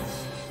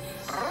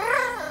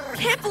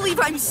 Can't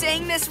believe I'm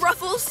saying this,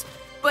 Ruffles,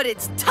 but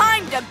it's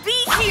time to be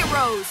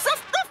heroes.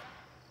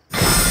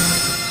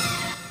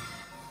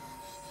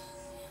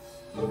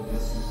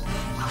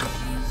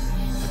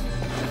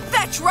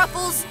 Fetch,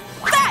 Ruffles,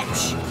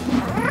 fetch!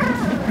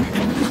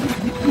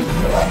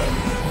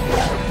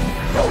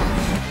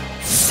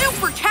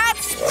 Super Cat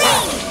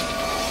speed!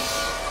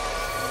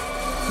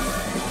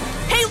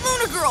 Hey,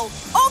 Luna Girl,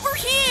 over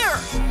here!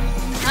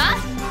 Huh?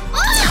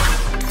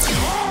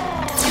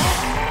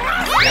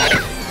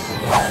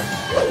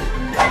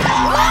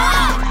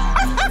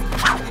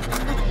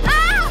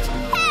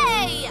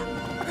 Hey!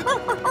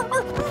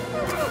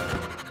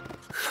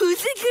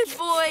 Who's a good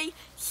boy?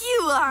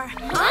 You are.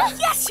 Huh?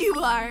 Yes, you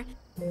are.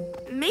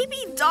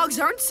 Maybe dogs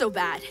aren't so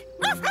bad.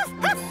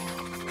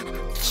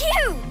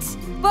 Cute!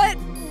 But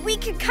we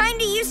could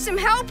kinda use some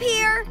help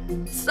here.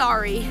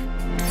 Sorry.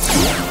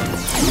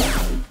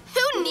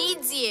 Who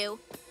needs you?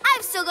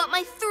 I've still got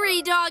my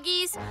 3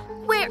 doggies.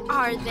 Where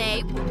are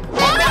they?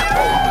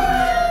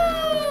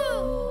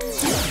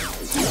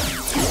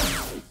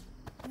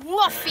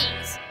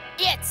 Woofies!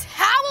 It's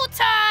howl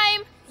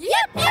time!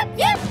 Yep!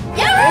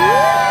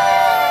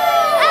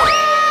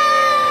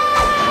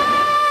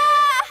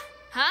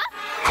 Huh?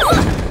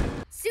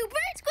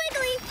 Super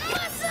squiggly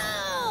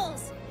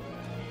muscles!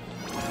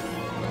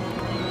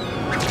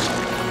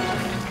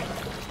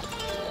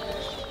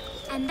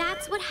 And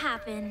that's what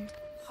happened.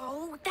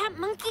 Oh, that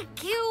monkey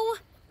goo.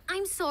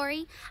 I'm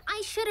sorry.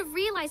 I should have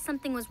realized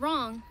something was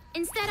wrong.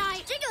 Instead, I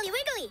Jiggly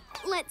wiggly!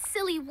 let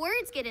silly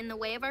words get in the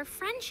way of our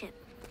friendship.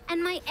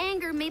 And my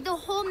anger made the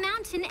whole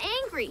mountain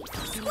angry.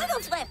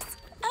 Squiggle flips.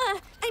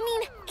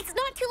 It's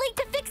not too late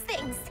to fix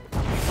things.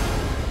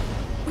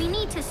 We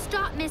need to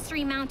stop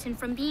Mystery Mountain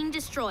from being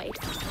destroyed.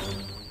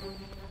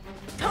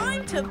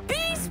 Time to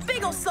be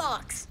Spiggle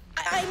Socks!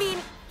 I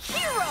mean,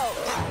 hero!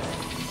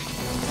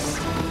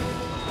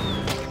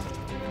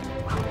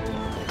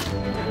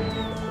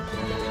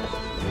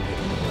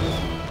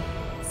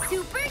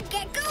 Super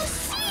Gecko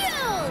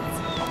Shield!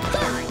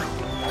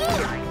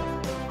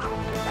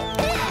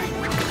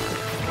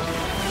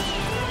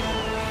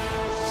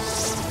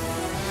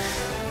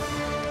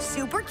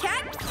 Super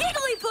Cat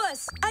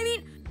Gigglypuss! I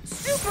mean,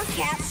 Super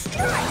Cat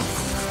Stripes!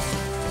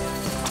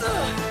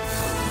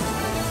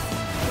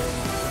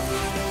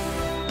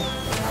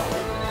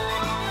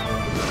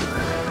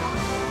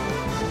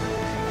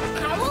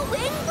 Howl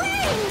Wing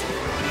Wind!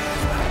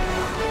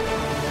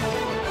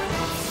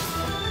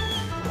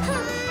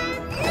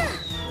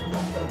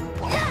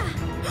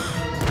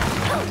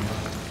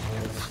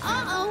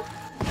 Uh-oh.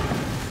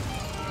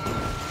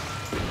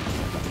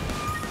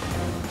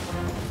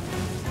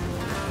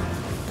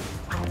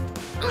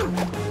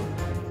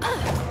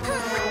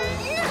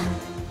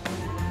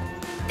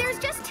 There's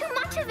just too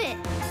much of it.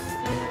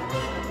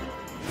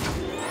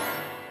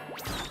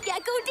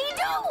 Gecko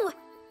Dee-Doo!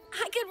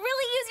 I could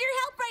really use your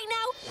help right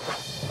now.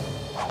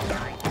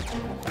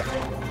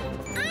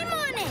 I'm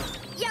on it!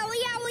 Yowly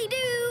yowly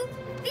doo!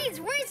 These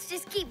words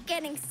just keep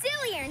getting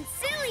sillier and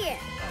sillier.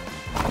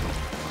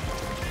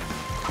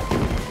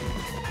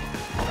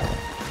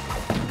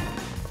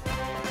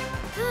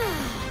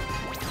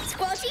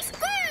 Squelchy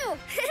squeal!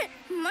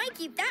 Might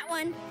keep that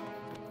one.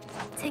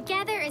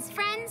 Together as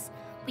friends,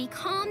 we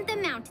calmed the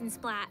mountain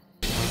splat.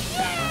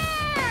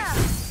 Yeah!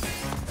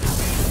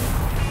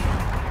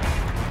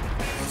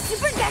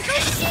 Super Gecko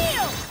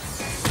Shield!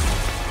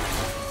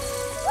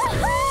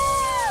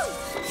 Woohoo!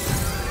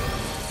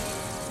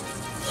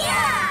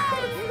 Yeah!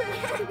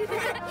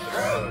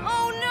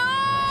 Oh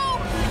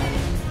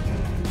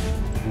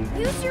no!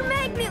 Use your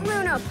magnet,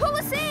 Luna! Pull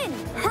us in!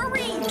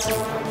 Hurry!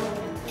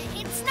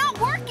 It's not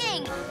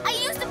working. I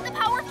used up the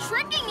power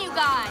tricking you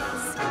guys.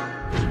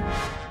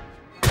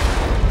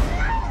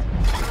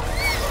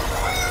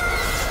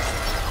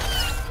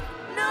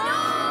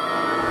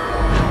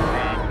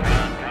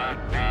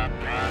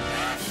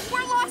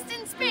 We're lost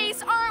in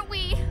space, aren't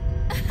we?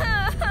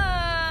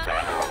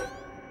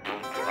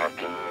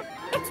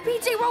 It's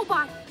PJ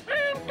Robot!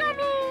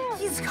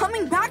 He's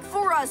coming back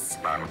for us!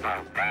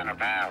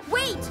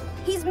 Wait!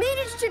 He's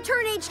managed to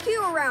turn HQ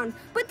around,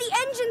 but the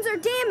engines are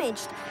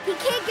damaged. He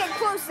can't get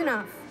close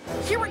enough.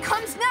 Here it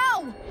comes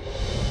now!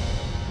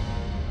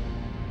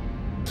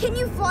 Can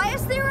you fly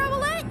us there,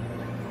 Owlette?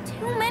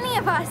 Too many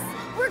of us.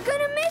 We're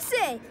gonna miss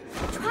it.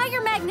 Try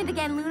your magnet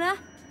again, Luna.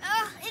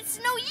 It's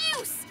no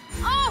use.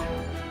 Oh!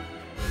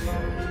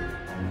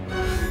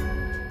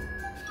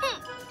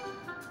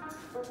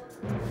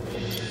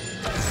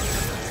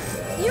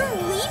 You're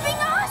leaving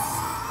us?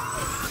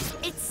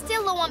 It's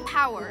still low on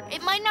power.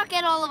 It might not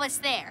get all of us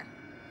there.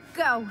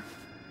 Go.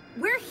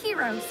 We're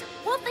heroes.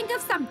 We'll think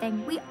of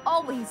something. We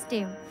always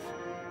do.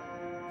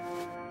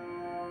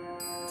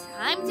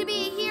 Time to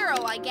be a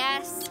hero, I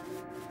guess.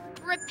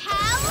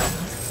 Repel.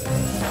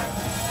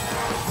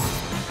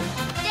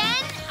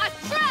 Then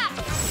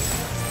attract.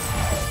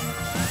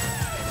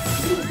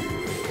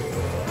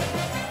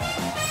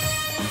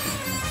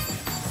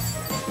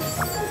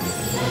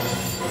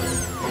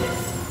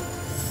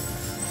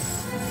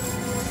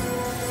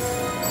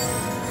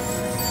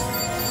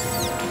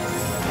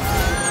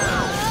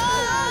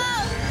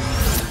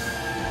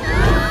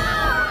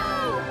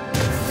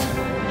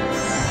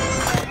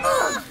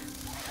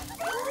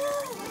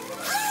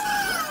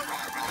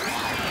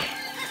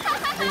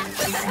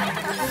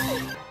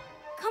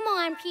 Come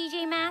on,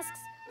 PJ Masks.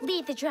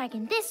 Lead the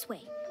dragon this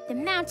way. The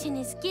mountain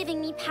is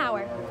giving me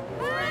power.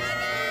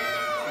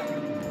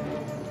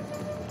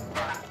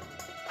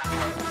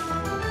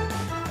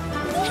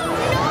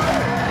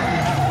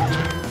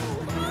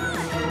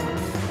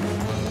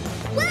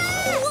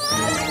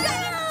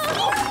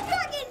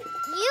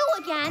 You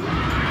again.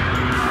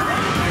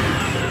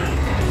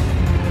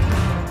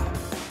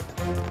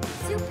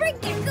 Super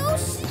Gecko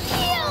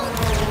Shield!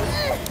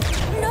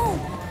 No,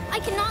 I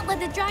cannot let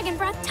the dragon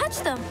breath touch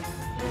them.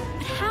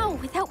 But how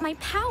without my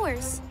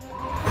powers?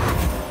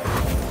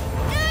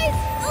 Guys,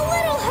 a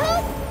little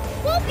help!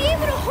 Won't be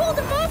able to hold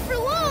them off for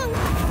long.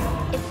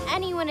 If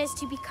anyone is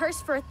to be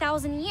cursed for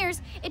 1,000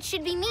 years, it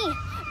should be me,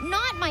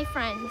 not my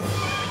friend.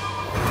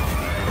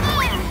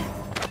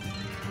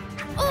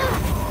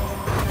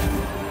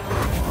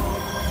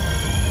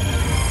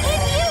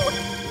 And you!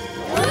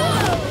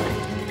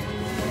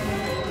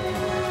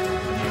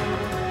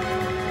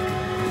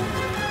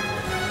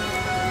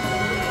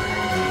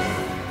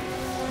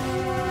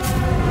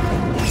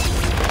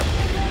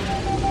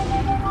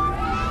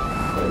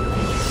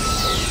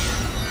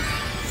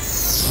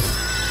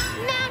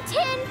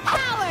 Mountain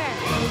power!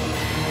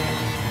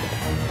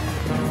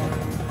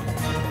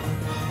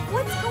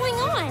 What's going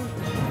on?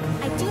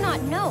 I do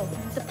not know.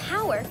 The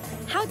power?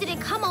 How did it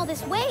come all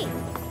this way?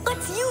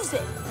 Let's use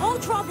it. I'll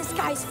draw this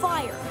guy's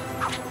fire.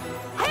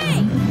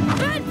 Hey!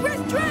 Bad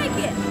Breath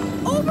Dragon!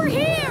 Over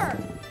here!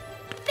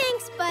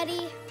 Thanks,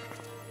 buddy.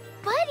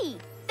 Buddy,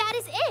 that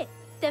is it.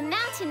 The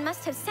mountain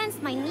must have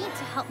sensed my need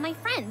to help my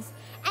friends,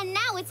 and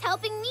now it's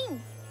helping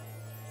me.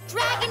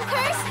 Dragon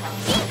Curse,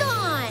 be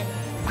gone!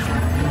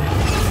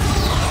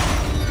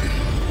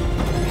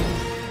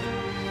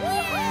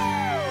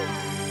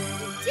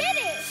 You did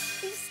it!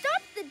 You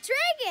stopped the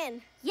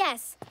dragon!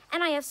 Yes,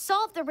 and I have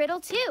solved the riddle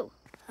too.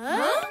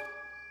 Huh?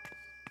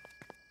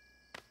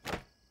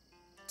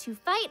 To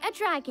fight a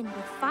dragon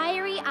with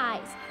fiery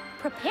eyes,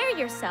 prepare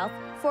yourself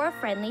for a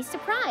friendly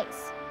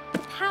surprise. The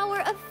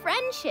power of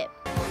friendship.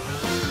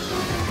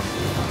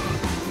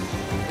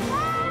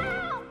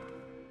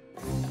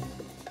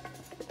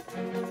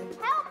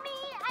 Help me!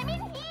 I'm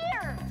in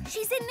here!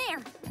 She's in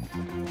there.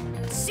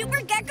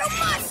 Super Gecko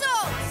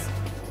muscles!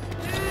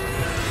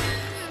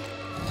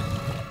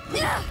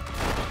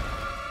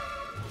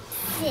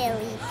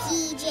 Silly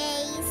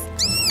PJs.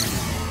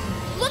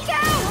 Look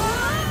out!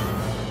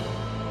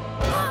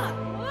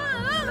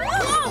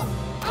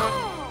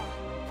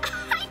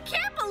 I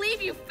can't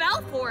believe you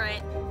fell for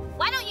it.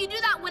 Why don't you do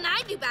that when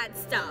I do bad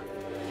stuff?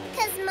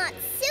 'Cause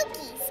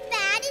Matsuki's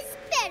bad is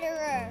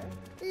betterer.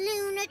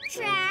 Luna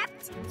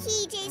trapped,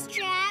 PJ's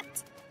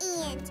trapped,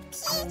 and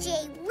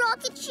PJ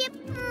rocket ship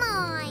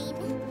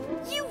mine.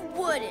 You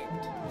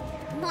wouldn't.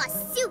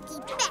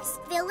 Matsuki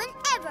best villain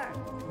ever.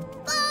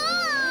 Bye!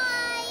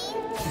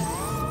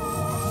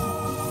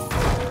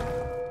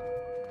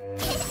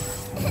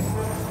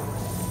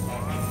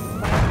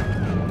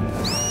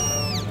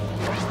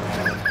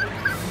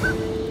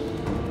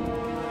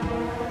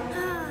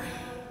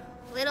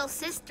 Little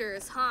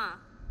sisters, huh?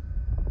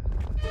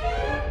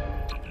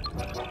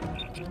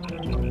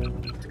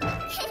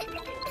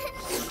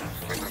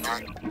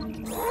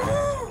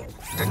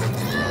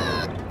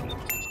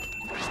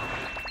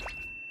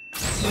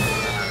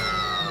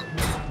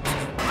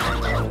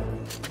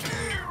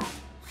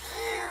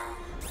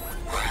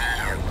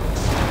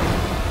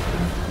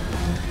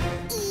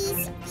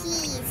 Easy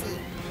peasy.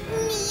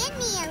 Nia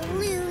Nia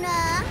Luna.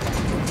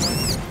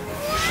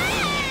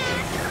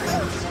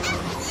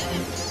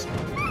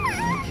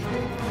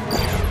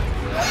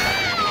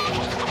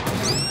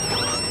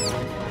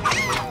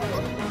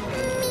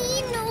 Me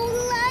no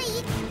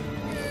like.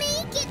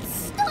 Make it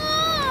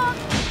stop.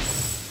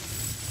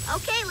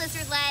 Okay,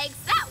 lizard legs,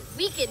 that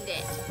weakened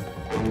it.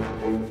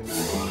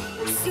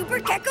 Super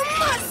Gecko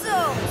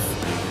muscles!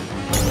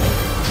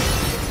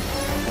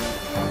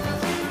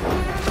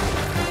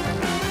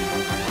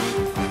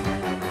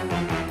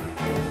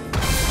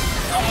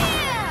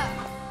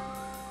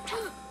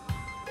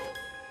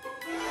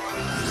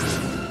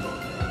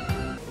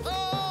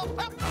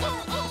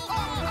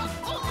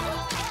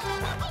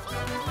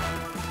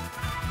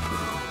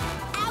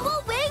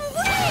 Owl wing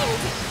wind!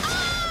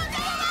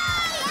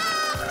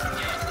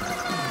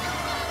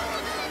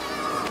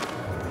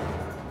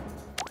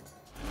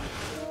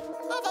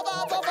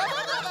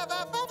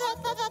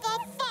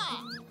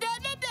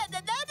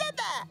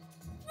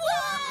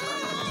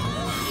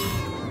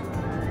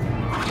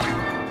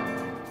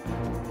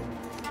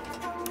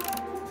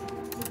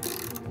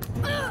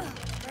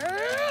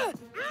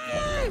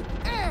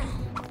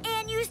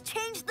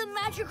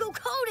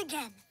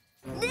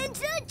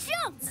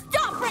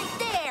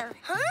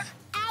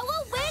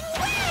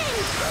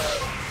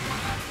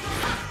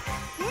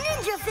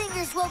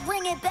 will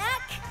bring it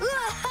back.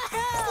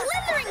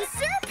 Slithering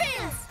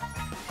serpents!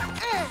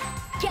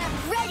 Get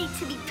ready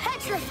to be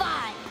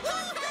petrified.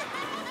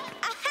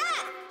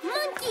 Aha!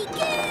 Monkey goo!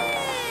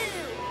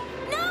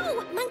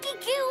 No! Monkey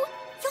goo!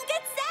 You'll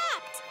get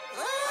zapped!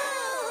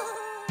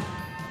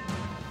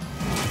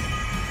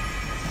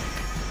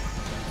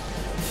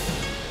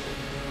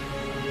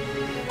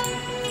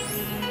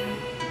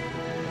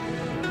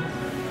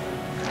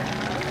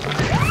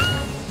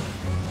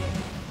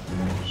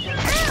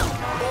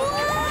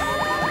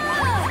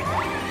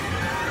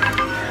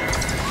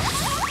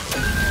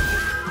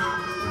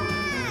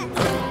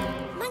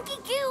 Monkey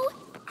goo!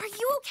 Are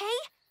you okay?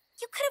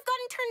 You could have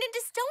gotten turned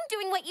into stone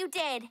doing what you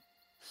did.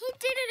 He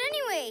did it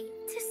anyway,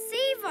 to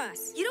save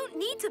us. You don't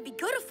need to be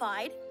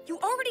goodified. You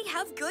already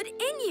have good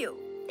in you.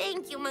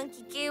 Thank you,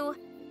 Monkey goo.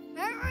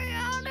 Get me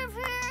out of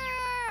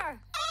here!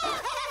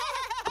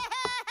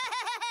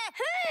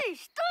 Hey,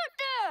 stop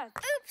that!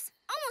 Oops,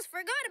 almost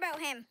forgot about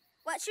him.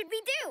 What should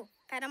we do?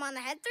 Pat him on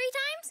the head 3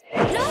 times?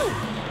 No!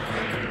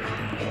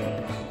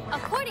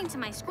 According to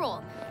my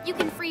scroll, you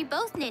can free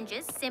both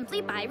ninjas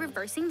simply by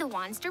reversing the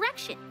wand's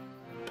direction.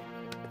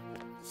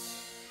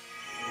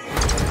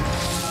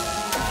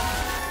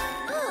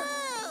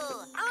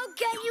 I'll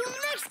get you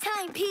next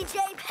time, PJ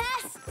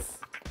Pests!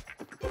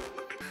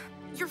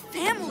 Your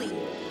family.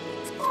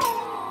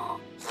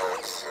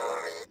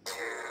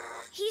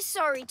 He's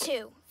sorry,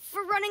 too,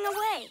 for running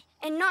away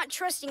and not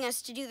trusting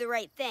us to do the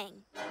right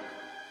thing.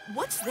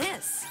 What's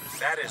this?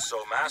 That is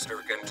so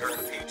Master can turn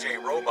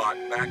PJ Robot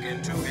back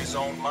into his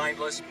own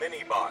mindless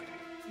mini-bot.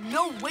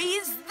 No way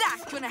is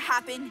that gonna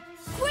happen.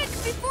 Quick,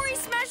 before he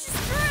smashes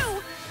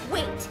through!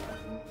 Wait,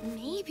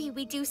 maybe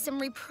we do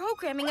some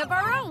reprogramming of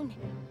our own.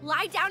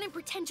 Lie down and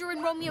pretend you're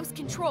in Romeo's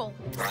control.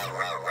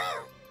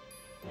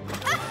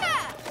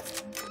 Aha!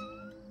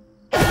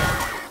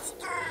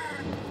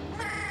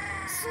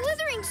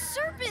 Slithering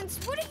serpents,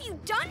 what have you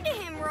done to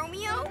him,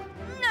 Romeo?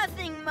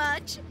 Nothing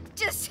much.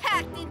 Just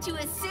hacked into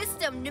a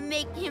system to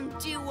make him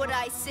do what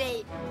I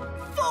say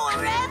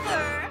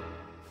forever.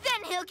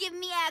 Then he'll give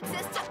me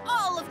access to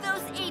all of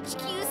those HQ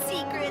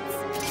secrets.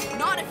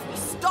 Not if we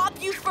stop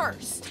you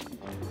first.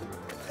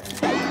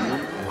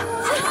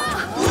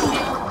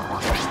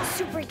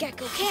 Super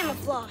Gecko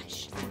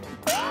camouflage.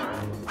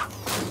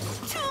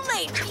 Too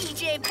late,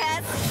 PJ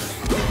Pests.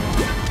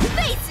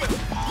 Face it,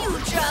 you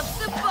dropped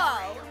the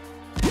ball.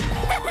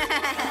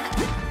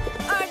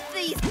 Aren't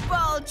these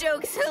ball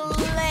jokes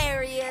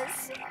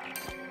hilarious?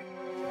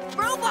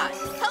 Robot,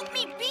 help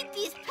me beat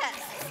these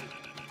pests.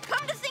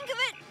 Come to think of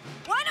it,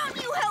 why don't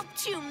you help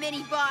too,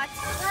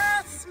 mini-bots?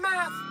 Yes,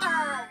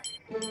 Master!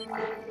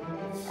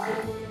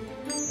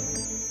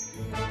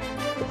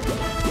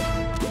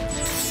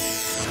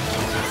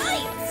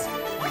 Lights!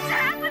 What's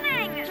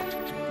happening?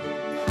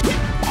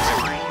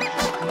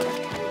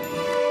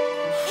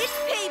 It's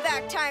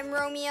payback time,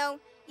 Romeo.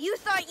 You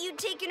thought you'd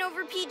taken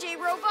over PJ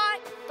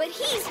Robot, but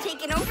he's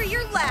taken over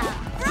your lab.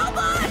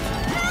 Robot,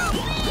 help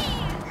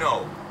me!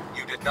 No,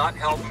 you did not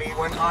help me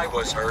when I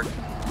was hurt,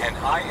 and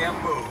I am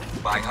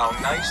moved by how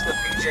nice the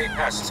PJ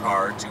Pests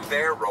are to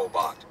their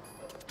robot.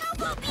 How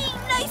about being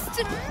nice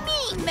to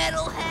me,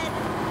 Metalhead?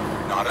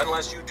 Not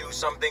unless you do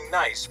something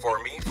nice for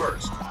me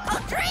first.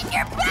 I'll drain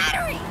your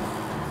battery!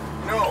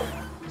 No,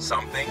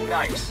 something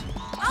nice.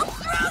 I'll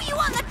throw you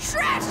on the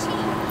trash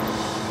heap!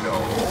 No.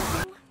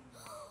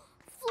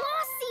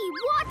 Flossie,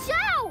 watch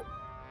out!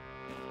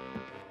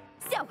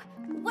 So,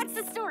 what's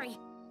the story?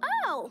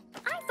 Oh,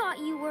 I thought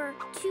you were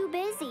too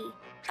busy.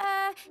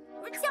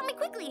 Tell me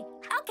quickly.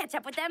 I'll catch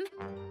up with them.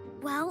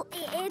 Well,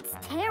 it's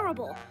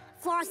terrible.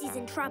 Flossie's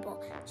in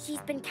trouble.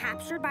 She's been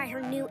captured by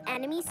her new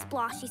enemy,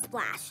 Splashy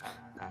Splash.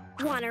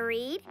 Wanna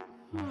read?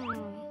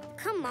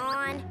 Come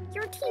on.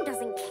 Your team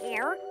doesn't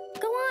care.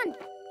 Go on.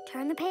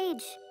 Turn the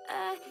page.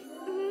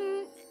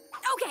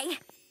 Okay.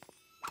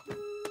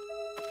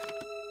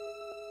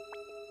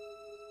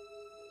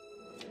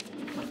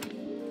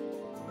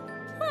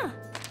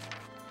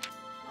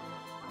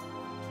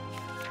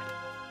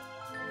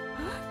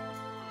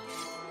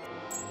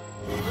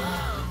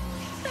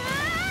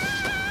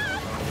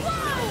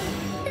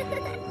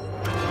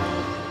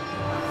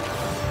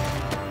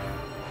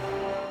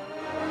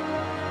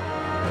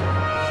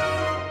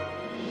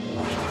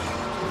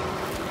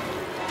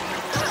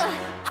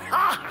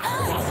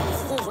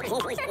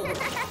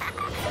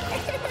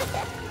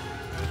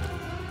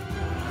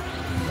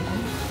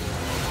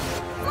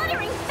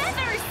 Fluttering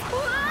feathers!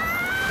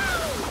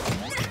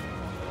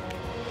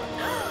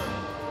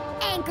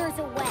 Anchors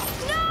away.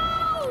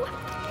 No!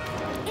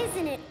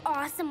 Isn't it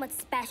awesome what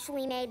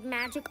specially made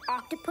Magic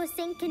Octopus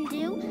Ink can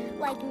do?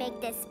 Like make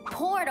this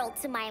portal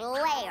to my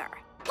lair.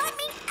 Let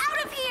me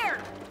out of here!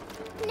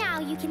 Now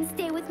you can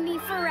stay with me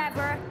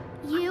forever.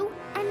 You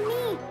and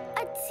me.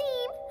 A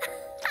team.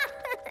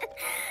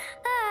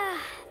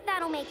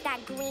 That'll make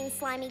that green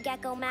slimy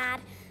gecko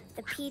mad.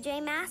 The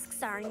PJ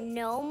Masks are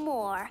no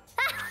more.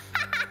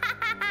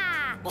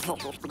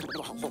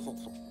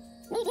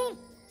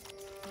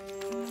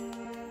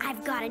 I've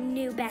I've got a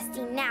new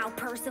bestie now,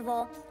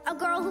 Percival. A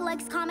girl who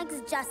likes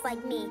comics just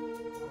like me.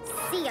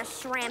 See ya,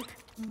 shrimp.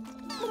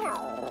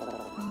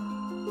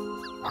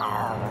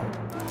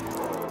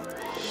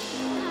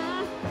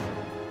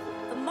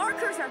 The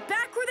markers are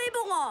back where they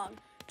belong.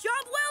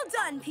 Job well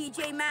done,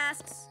 PJ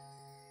Masks.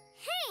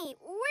 Hey,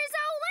 where's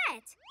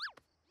Owlette?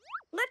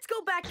 Let's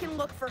go back and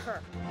look for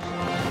her.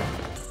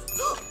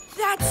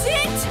 That's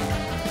it!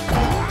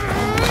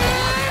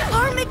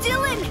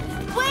 Armadillon,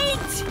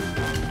 wait!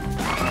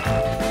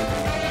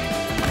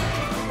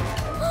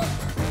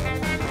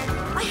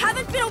 I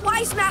haven't been a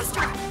wise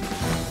master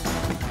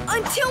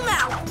until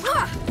now.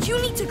 You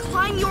need to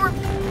climb your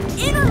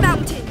inner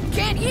mountain.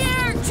 Can't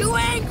hear, too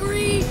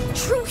angry.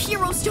 True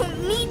heroes don't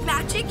need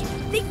magic.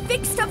 They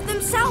fix stuff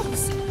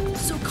themselves.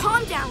 So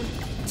calm down.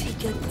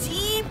 Take a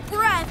deep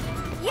breath.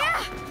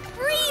 Yeah,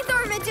 breathe,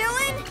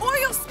 Armadillon, or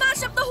you'll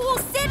smash up the whole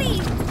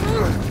city.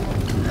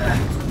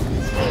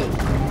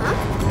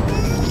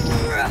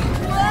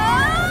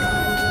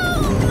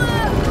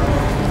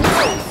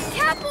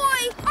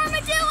 Catboy,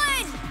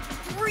 Armadillon!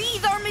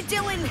 Breathe,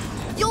 Armadillon.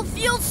 You'll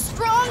feel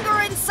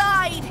stronger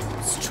inside.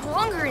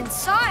 Stronger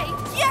inside?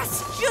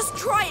 Yes, just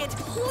try it,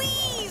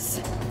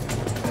 please.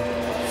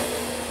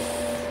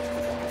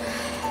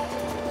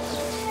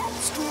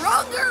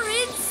 Stronger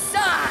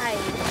inside.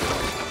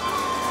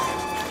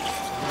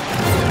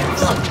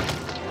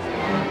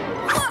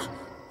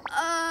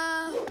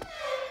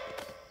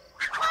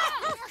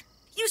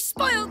 You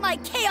spoiled my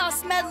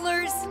chaos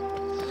meddlers.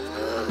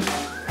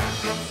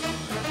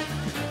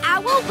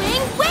 Owl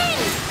Wing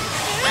wins!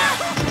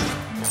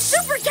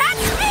 Super Cat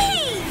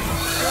speed!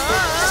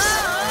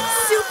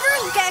 Super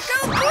Gecko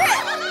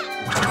grip!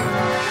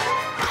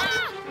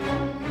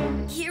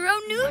 Hero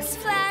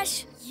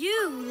newsflash,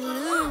 you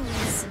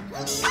lose.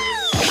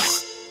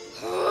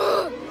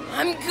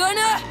 I'm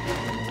gonna...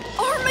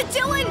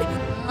 Armadillon!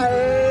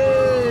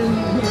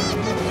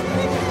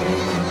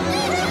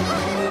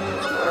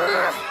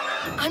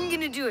 I'm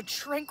gonna do a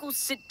tranquil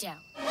sit-down.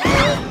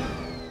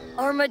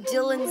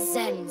 Armadillon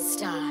Zen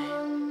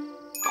style.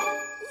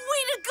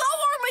 Way to go,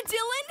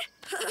 Armadillon!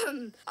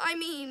 I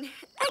mean,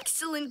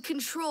 excellent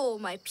control,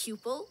 my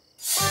pupil.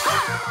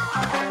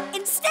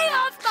 And stay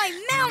off my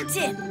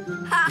mountain!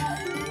 Ha!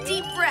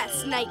 Deep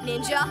breaths, Night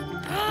Ninja.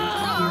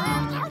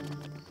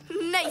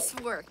 Nice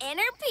work.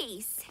 Inner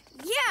peace.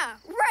 Yeah,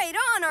 right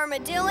on,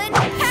 Armadillon.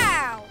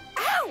 Pow!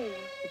 Ow!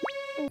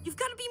 You've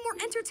got to be more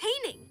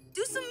entertaining.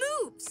 Do some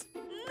moves.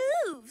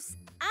 Moves?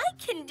 I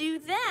can do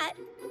that.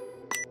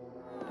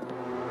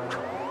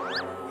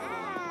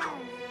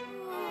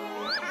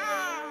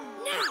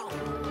 Now!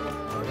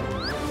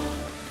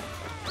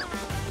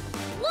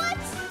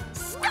 What?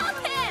 Stop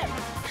him!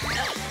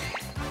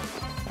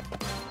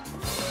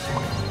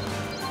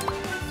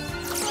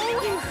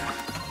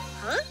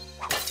 Huh?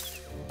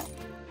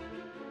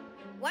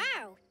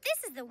 Wow, this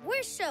is the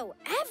worst show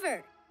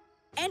ever.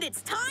 And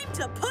it's time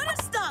to put a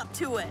stop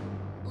to it.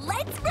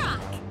 Let's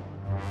rock!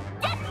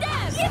 Get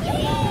them!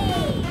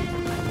 Yippee!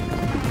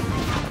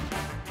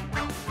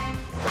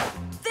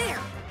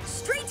 There!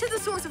 Straight to the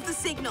source of the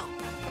signal.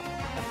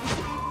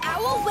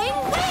 Owl Wing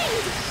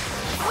Wing!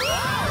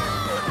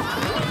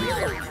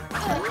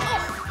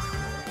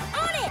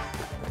 On it!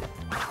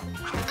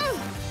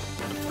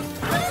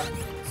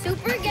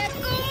 Super Gecko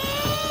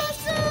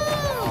muscles!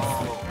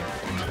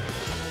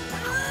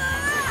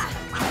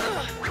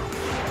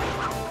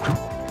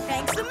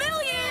 Thanks a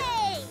million!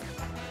 Hey!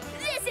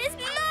 This is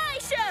my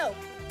show!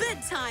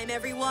 Bedtime,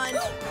 everyone!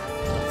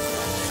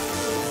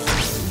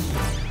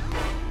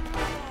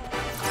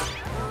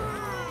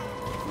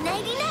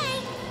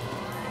 Nighty-night!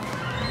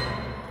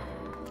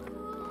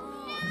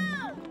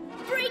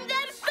 Bring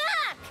them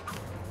back!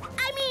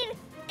 I mean,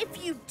 if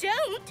you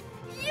don't,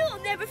 you'll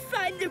never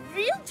find the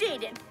real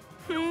Jaden.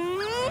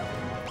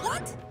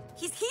 What?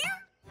 He's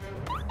here?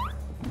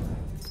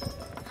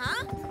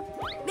 Huh?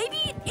 Maybe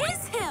it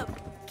is him!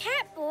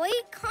 Catboy,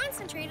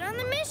 concentrate on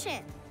the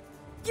mission.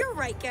 You're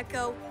right,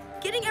 Gecko.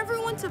 Getting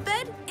everyone to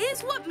bed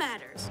is what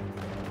matters.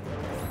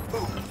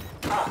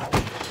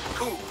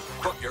 Ooh,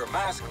 put your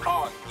mask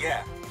on,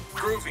 yeah.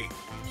 Groovy.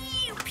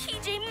 You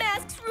PJ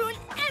Masks ruined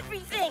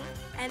everything.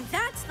 And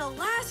that's the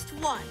last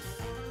one.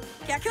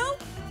 Gecko?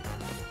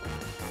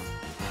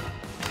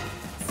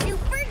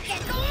 Super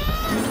Gecko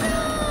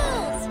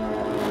muscles!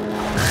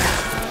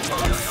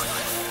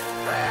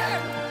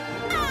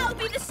 I'll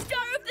be the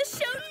star of the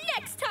show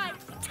next time.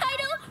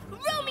 Title,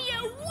 Romeo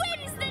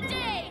wins the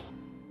day.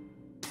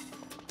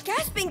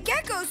 Gasping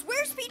Geckos,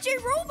 where's PJ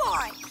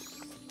Robot?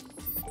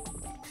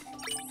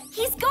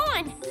 He's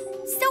gone.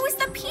 So is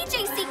the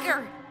PJ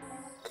Seeker.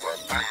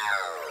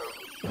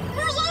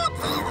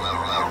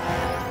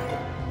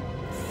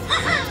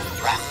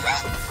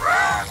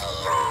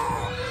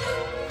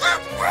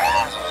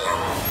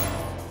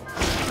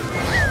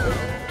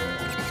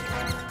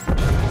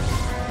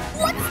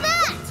 What's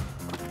that?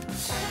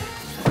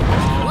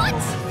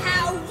 What?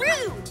 How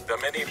rude! The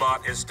Minibot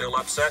is still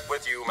upset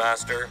with you,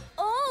 Master.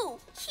 Oh,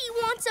 he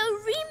wants a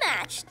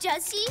rematch,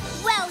 does he?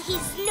 Well,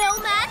 he's no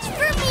match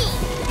for me!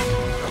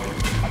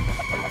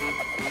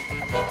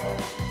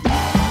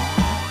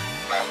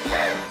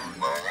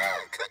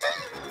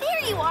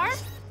 There you are.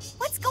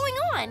 What's going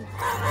on?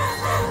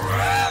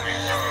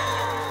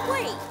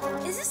 Wait,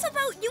 is this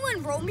about you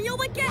and Romeo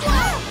again?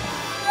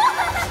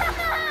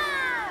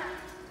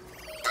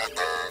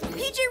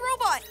 PJ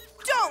Robot,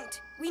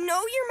 don't! We know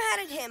you're mad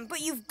at him,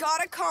 but you've got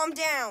to calm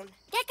down.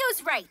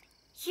 Gecko's right.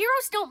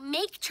 Heroes don't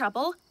make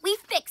trouble, we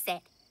fix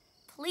it.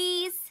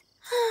 Please?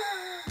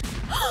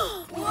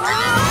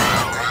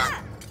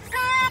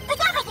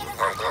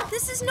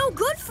 This is no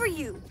good for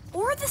you,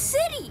 or the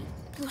city.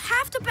 You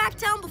have to back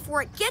down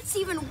before it gets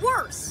even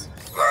worse.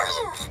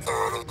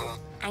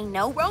 I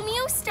know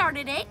Romeo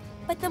started it,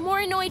 but the more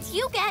annoyed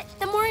you get,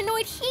 the more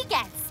annoyed he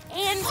gets.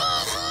 And...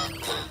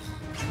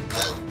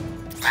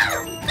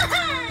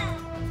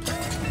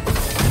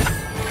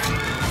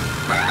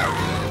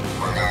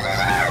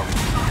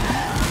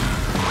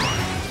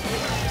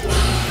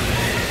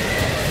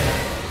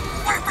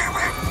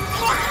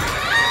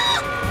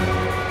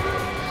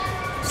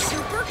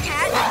 Super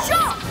Cat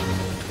Jump!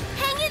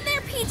 Hang in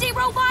there, PJ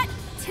Robot!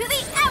 To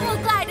the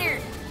Emerald Glider!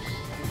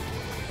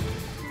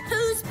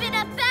 Who's been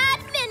a bad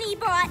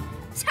mini-bot?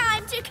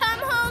 Time to come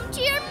home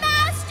to your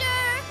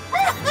master!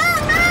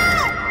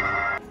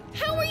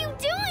 How are you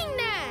doing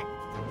that?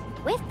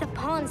 With the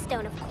Pawn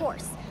Stone, of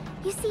course.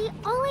 You see,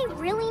 all I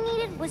really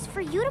needed was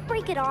for you to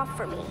break it off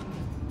for me.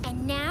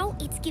 And now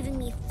it's giving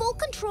me full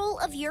control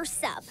of your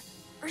sub.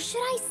 Or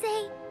should I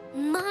say,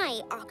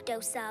 my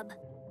Octo sub.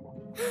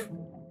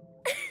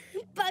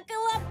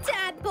 Buckle up,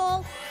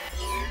 Tadpole.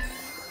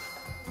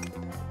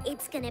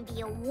 It's gonna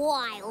be a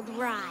wild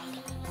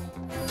ride.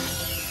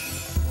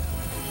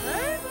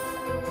 Huh?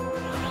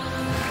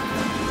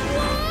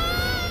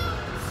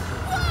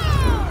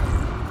 Whoa!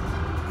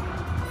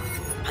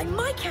 By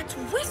my cat's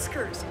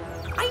whiskers!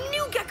 I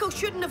knew Gecko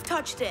shouldn't have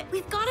touched it.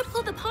 We've got to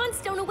pull the Pawn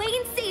Stone away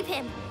and save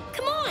him.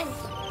 Come on!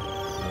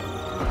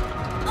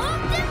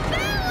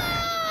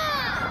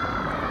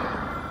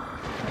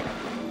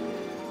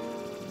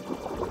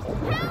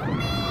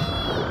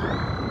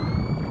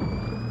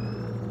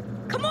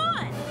 Come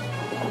on!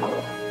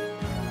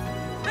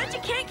 Bet you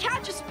can't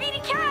catch a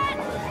speedy cat!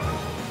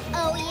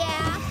 Oh,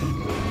 yeah?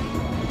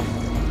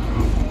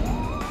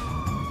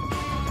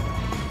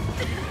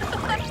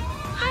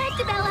 Hi,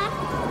 Octabella.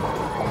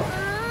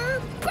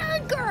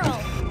 Bird Girl!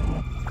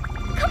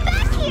 Come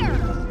back here!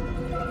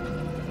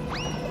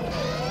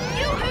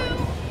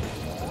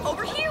 Yoo-hoo!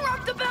 Over here,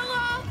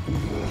 Octabella!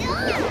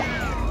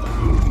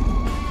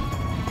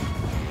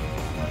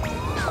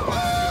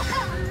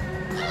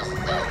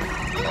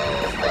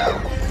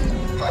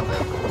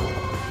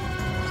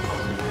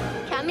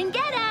 Come and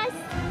get us!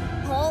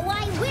 Oh,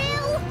 I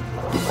will!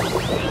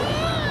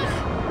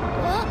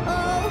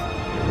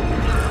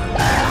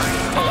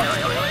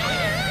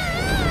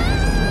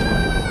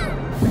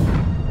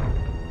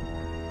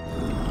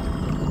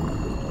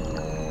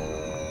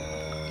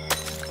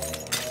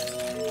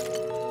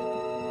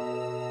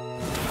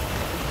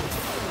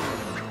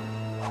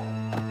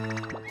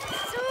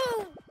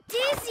 So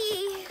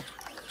dizzy.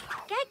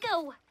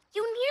 Gecko,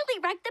 you nearly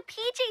wrecked the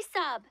PJ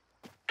sub.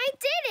 I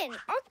didn't.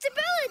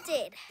 Octabella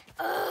did.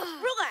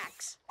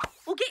 Relax.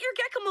 We'll get your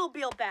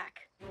Gecko-mobile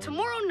back.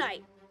 Tomorrow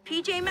night.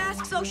 PJ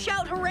Masks, oh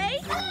shout hooray!